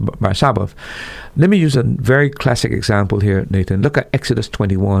Barnabas. Let me use a very classic example here, Nathan. Look at Exodus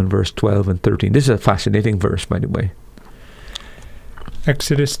 21, verse 12 and 13. This is a fascinating verse, by the way.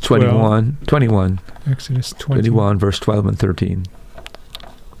 Exodus 21. Exodus 21, verse 12 and 13.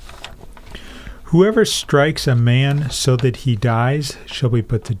 Whoever strikes a man so that he dies shall be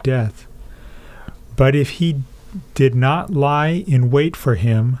put to death. But if he did not lie in wait for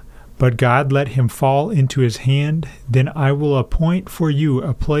him, but God let him fall into his hand, then I will appoint for you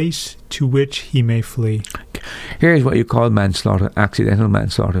a place to which he may flee. Here is what you call manslaughter, accidental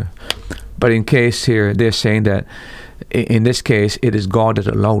manslaughter. But in case here, they're saying that in this case, it is God that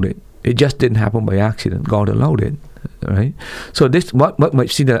allowed it. It just didn't happen by accident. God allowed it, right? So this, what might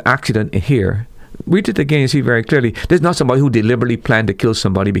see the accident here. Read it again and see very clearly. There's not somebody who deliberately planned to kill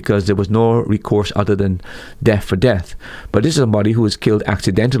somebody because there was no recourse other than death for death. But this is somebody who was killed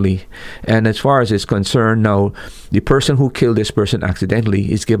accidentally. And as far as it's concerned now, the person who killed this person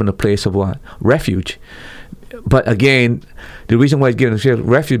accidentally is given a place of what? Refuge. But again, the reason why it's given a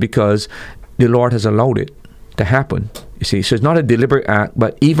refuge because the Lord has allowed it to happen. You see, so it's not a deliberate act,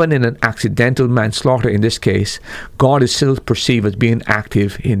 but even in an accidental manslaughter in this case, God is still perceived as being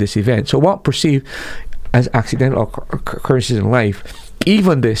active in this event. So what perceived as accidental occurrences in life,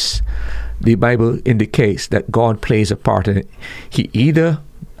 even this, the Bible indicates that God plays a part in it. He either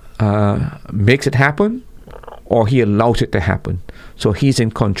makes it happen or he allows it to happen. So he's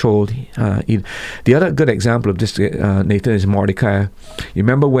in control. The other good example of this, Nathan, is Mordecai. You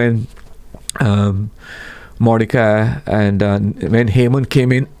remember when Mordecai and when Haman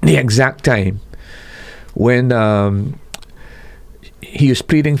came in the exact time when he was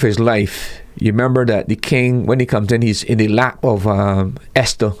pleading for his life. You remember that the king, when he comes in, he's in the lap of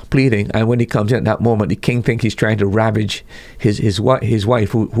Esther pleading, and when he comes in at that moment, the king thinks he's trying to ravage his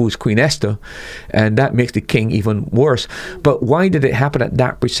wife, who is Queen Esther, and that makes the king even worse. But why did it happen at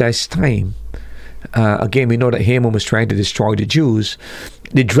that precise time? Again, we know that Haman was trying to destroy the Jews.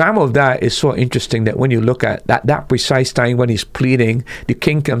 The drama of that is so interesting that when you look at that precise time when he's pleading, the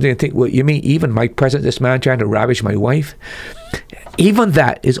king comes in and thinks, well, you mean even my presence, this man trying to ravage my wife? Even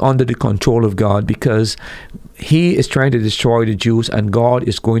that is under the control of God, because he is trying to destroy the Jews and God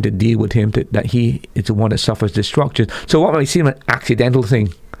is going to deal with him, that he is the one that suffers destruction. So what might seem an accidental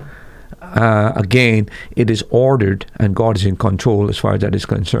thing, again, it is ordered and God is in control as far as that is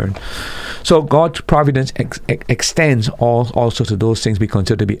concerned. So God's providence extends also to those things we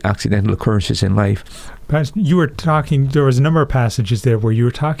consider to be accidental occurrences in life. You were talking, there was a number of passages there where you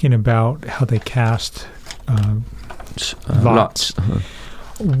were talking about how they cast lots.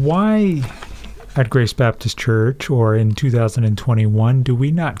 Why at Grace Baptist Church or in 2021 do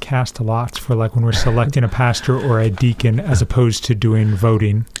we not cast lots for, like, when we're selecting a pastor or a deacon as opposed to doing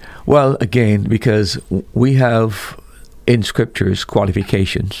voting? Well, again, because we have in scriptures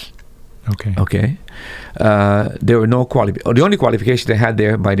qualifications. Okay. There were no the only qualification they had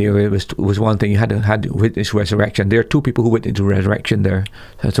there, by the way, was one thing: you had to witness resurrection. There are two people who witnessed resurrection there,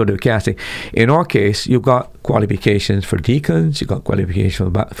 so they were casting. In our case, you've got qualifications for deacons, you've got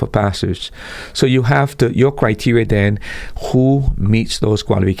qualifications for pastors. So you have your criteria then, who meets those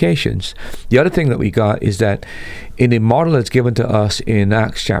qualifications. The other thing that we got is that in the model that's given to us in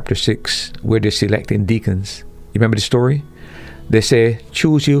Acts chapter 6, where they're selecting deacons. You remember the story? They say,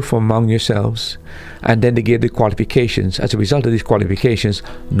 choose you from among yourselves. And then they give the qualifications. As a result of these qualifications,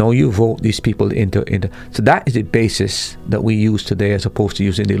 now you vote these people into. So that is the basis that we use today as opposed to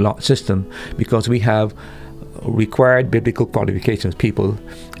using the lot system, because we have required biblical qualifications people,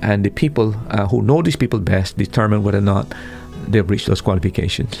 and the people who know these people best determine whether or not they've reached those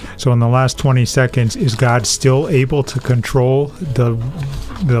qualifications. So in the last 20 seconds, is God still able to control the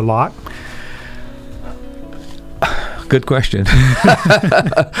lot? Good question.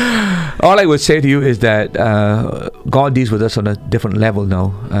 All I would say to you is that God deals with us on a different level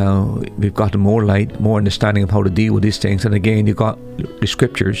now. We've gotten more light, more understanding of how to deal with these things. And again, you've got the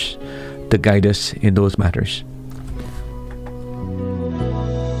scriptures to guide us in those matters.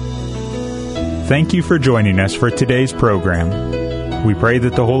 Thank you for joining us for today's program. We pray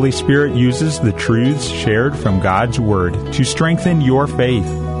that the Holy Spirit uses the truths shared from God's Word to strengthen your faith.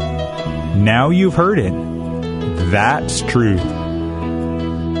 Now you've heard it. That's truth.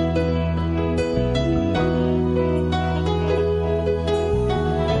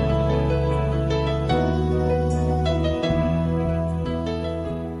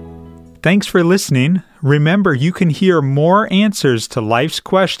 Thanks for listening. Remember, you can hear more answers to life's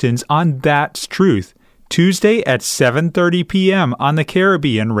questions on That's Truth, Tuesday at 7:30 p.m. on the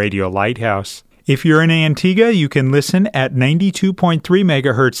Caribbean Radio Lighthouse. If you're in Antigua, you can listen at 92.3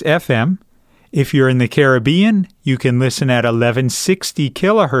 megahertz FM. If you're in the Caribbean, you can listen at 1160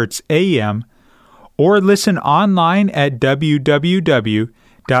 kilohertz AM, or listen online at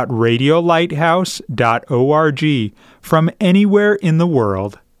www.radiolighthouse.org from anywhere in the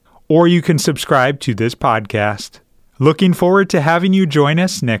world. Or you can subscribe to this podcast. Looking forward to having you join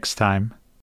us next time.